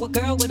 I'm looking for a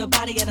girl with a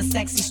body and a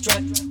sexy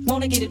strut.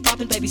 Wanna get it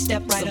poppin', baby,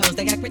 step right up. Some girls,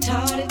 they act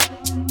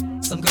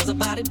retarded. Some girls are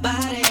body.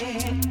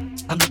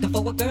 I'm looking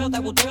for a girl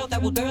that will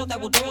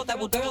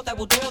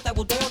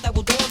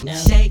now.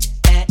 Shake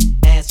that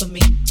ass for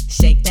me.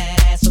 Shake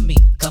that ass for me.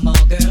 Come on,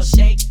 girl,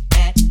 shake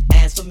that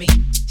ass for me.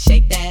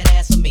 Shake that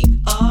ass for me.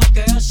 Oh,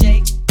 girl,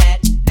 shake that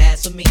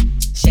ass for me.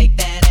 Shake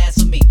that ass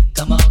for me.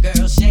 Come on,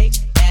 girl, shake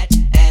that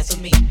ass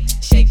for me.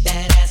 Shake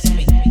that ass for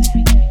me.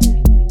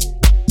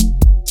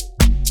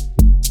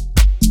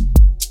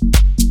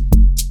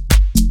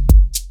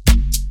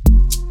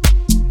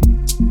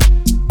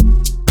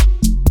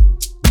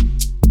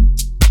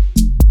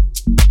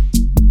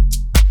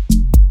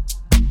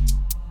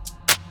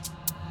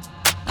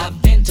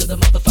 To the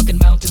motherfucking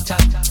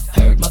mountaintop.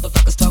 Heard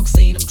motherfuckers talk,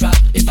 seen them drop.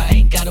 If I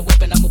ain't got a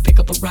weapon, I'm gonna pick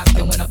up a rock.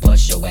 And when I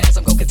bust your ass,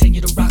 I'm gonna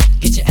continue to rock.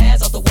 Get your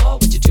ass off the wall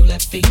with your two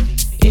left feet.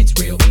 It's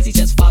real easy,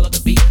 just follow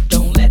the beat.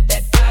 Don't let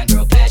that fine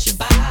girl pass you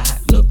by.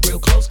 Look real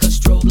close, cause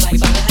strobe lights. We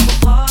about to have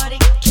a party.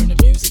 Turn the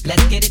music,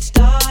 let's get it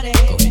started.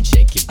 Go ahead and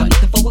shake your body.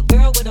 I'm looking for a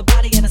girl with a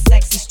body and a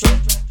sexy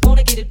strut.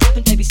 Wanna get it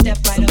poppin', baby, step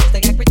right up.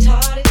 They act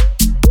retarded.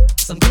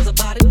 Some girls are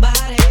body.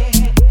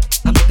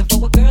 I'm looking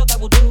for a girl that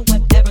will do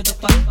whatever the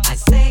fuck I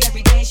say.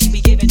 Every day she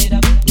be giving it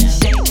up.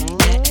 Shake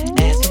that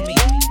ass for me.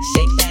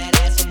 Shake that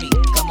ass for me.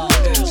 Come on,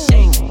 girl,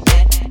 shake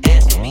that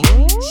ass for me.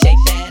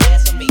 Shake that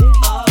ass for me.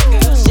 Oh,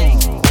 girl, shake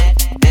that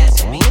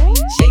ass for me.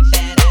 Shake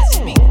that ass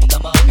for me.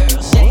 Come on,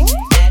 girl, shake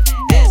that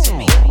ass for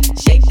me.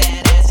 Shake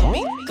that ass for me.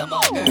 Come on,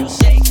 girl,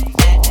 shake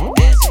that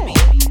ass for me.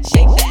 Shake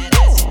that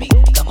ass for me.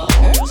 Come on,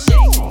 girl,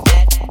 shake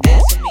that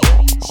ass for me.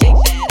 Shake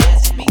that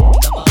ass for me.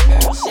 Come on,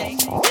 girl,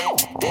 shake that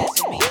ass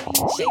for me.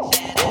 Shake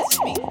that ass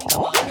for me.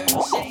 Come on,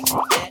 girl, shake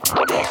that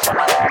ass for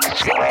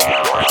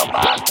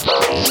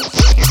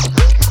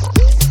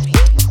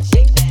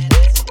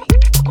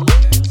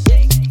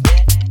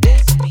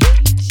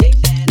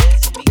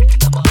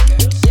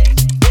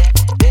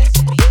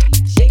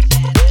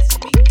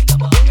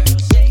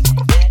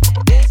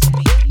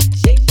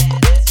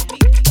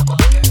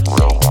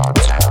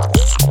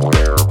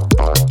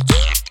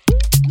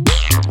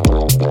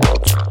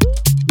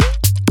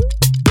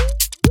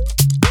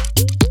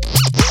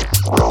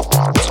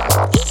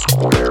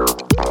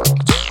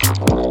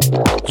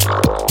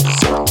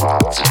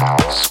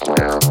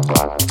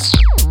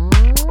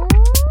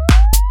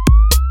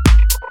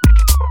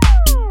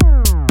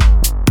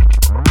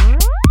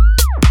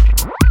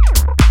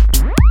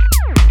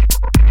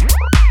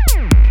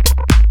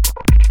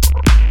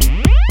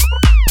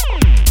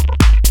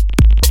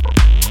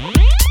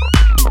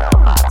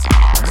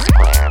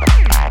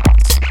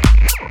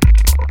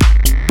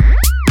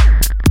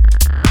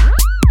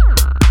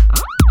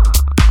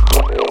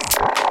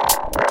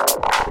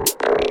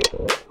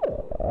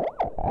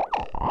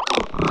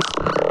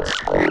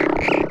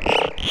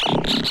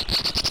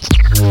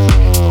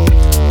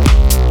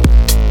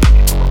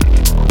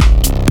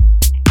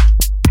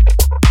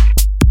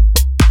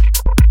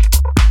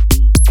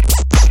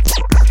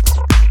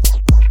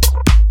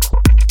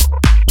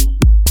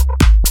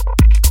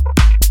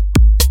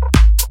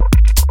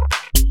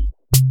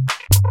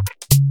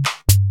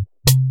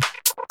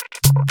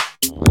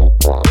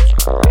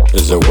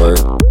Is it work?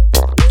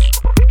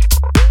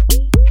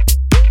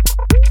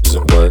 Is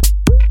it work?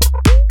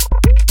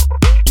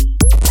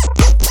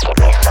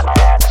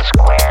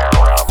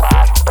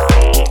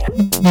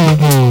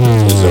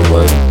 Is it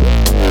work?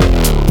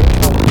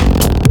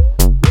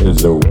 Is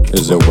it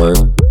work?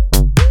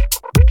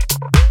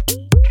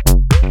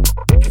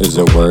 Is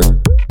it work?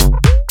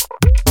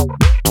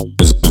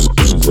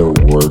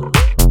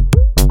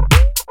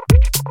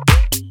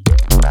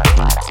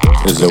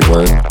 Is it work? Is it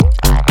work?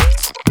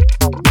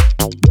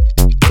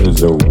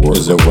 Is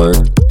it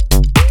work?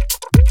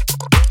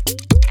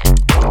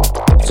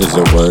 Is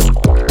it work? Is it work?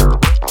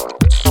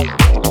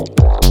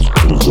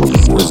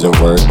 Is it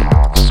work?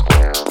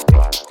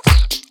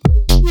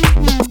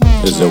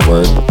 Is it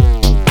work?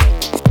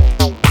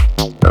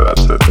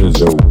 That's it. Is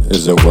it work?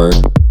 Is it work?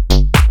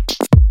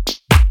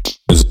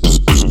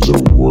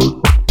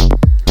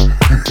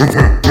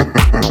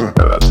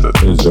 That's it.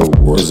 Is it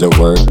work? Is it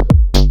work?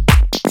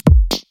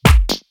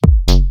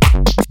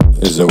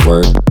 Is it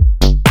work?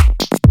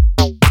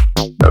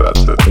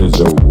 That's it. Is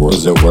it work?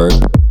 Is it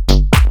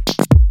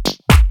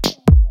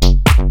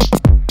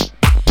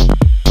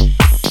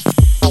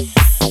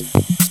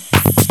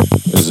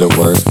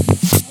work?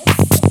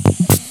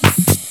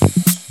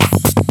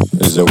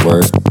 Is it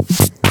work?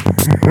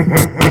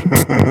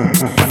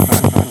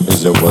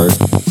 Is it work?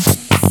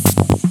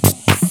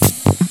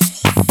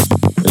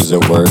 Is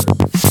it work? Is it work?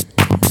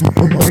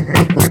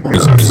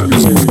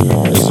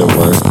 Is it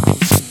work?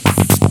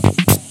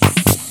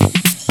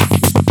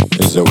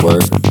 Is it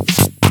work?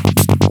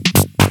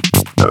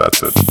 Yeah, that's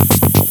it.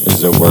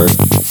 Is it work?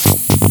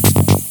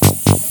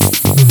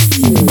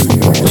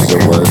 Is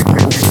it work?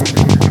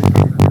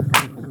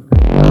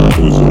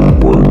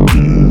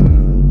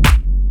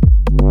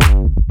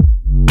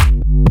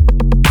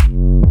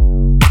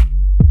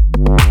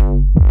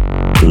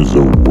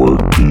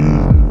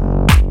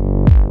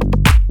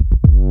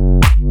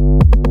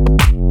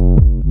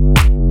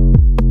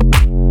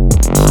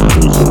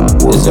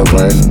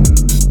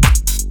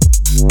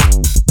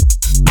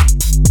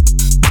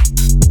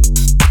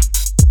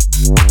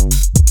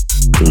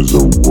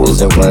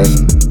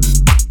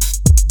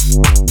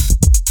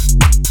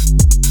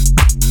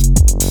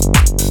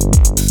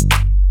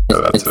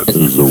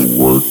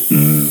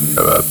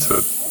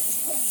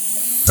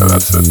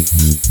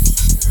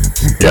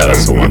 Yeah,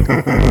 that's the one.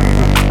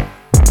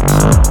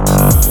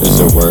 Is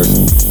it work?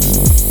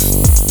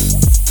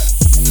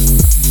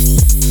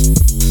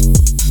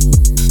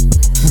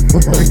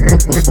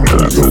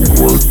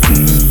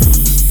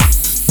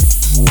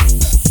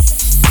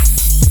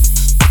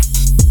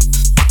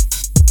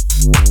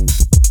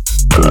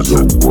 Is it working? Is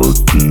it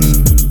working?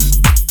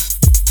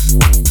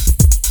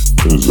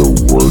 Is it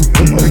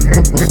working?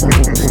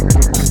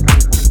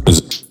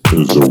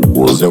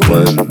 Is it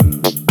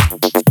working?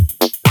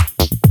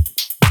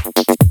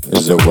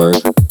 Is it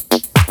work?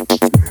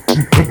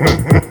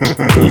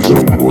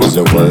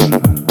 Is it work?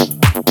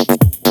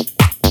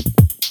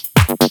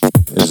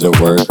 Is it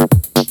work?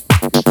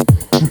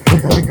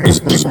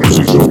 Is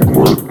it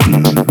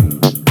working?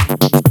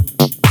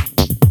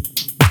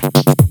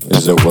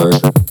 Is it work? Is it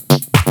work?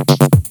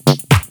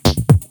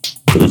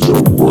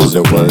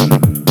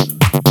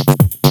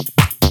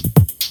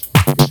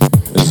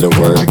 Is it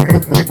work?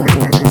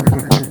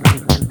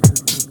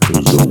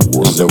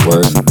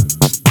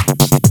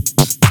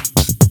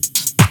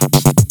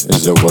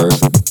 Is it work? Is it work? Is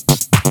it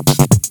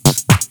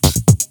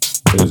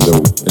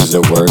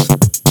work?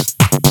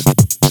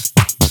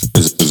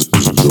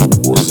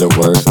 Is it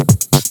work?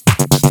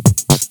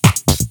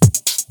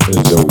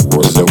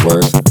 Is it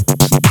work?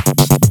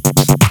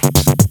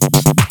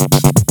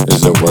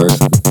 Is it work?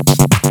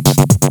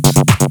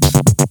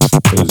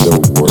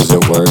 Is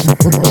it work?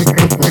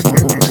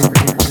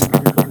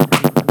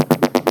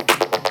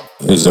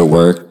 Is it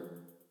work?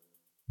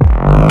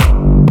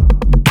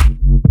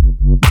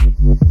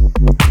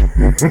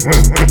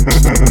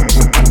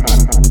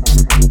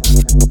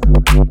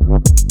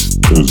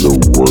 Is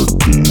it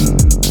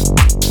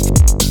working?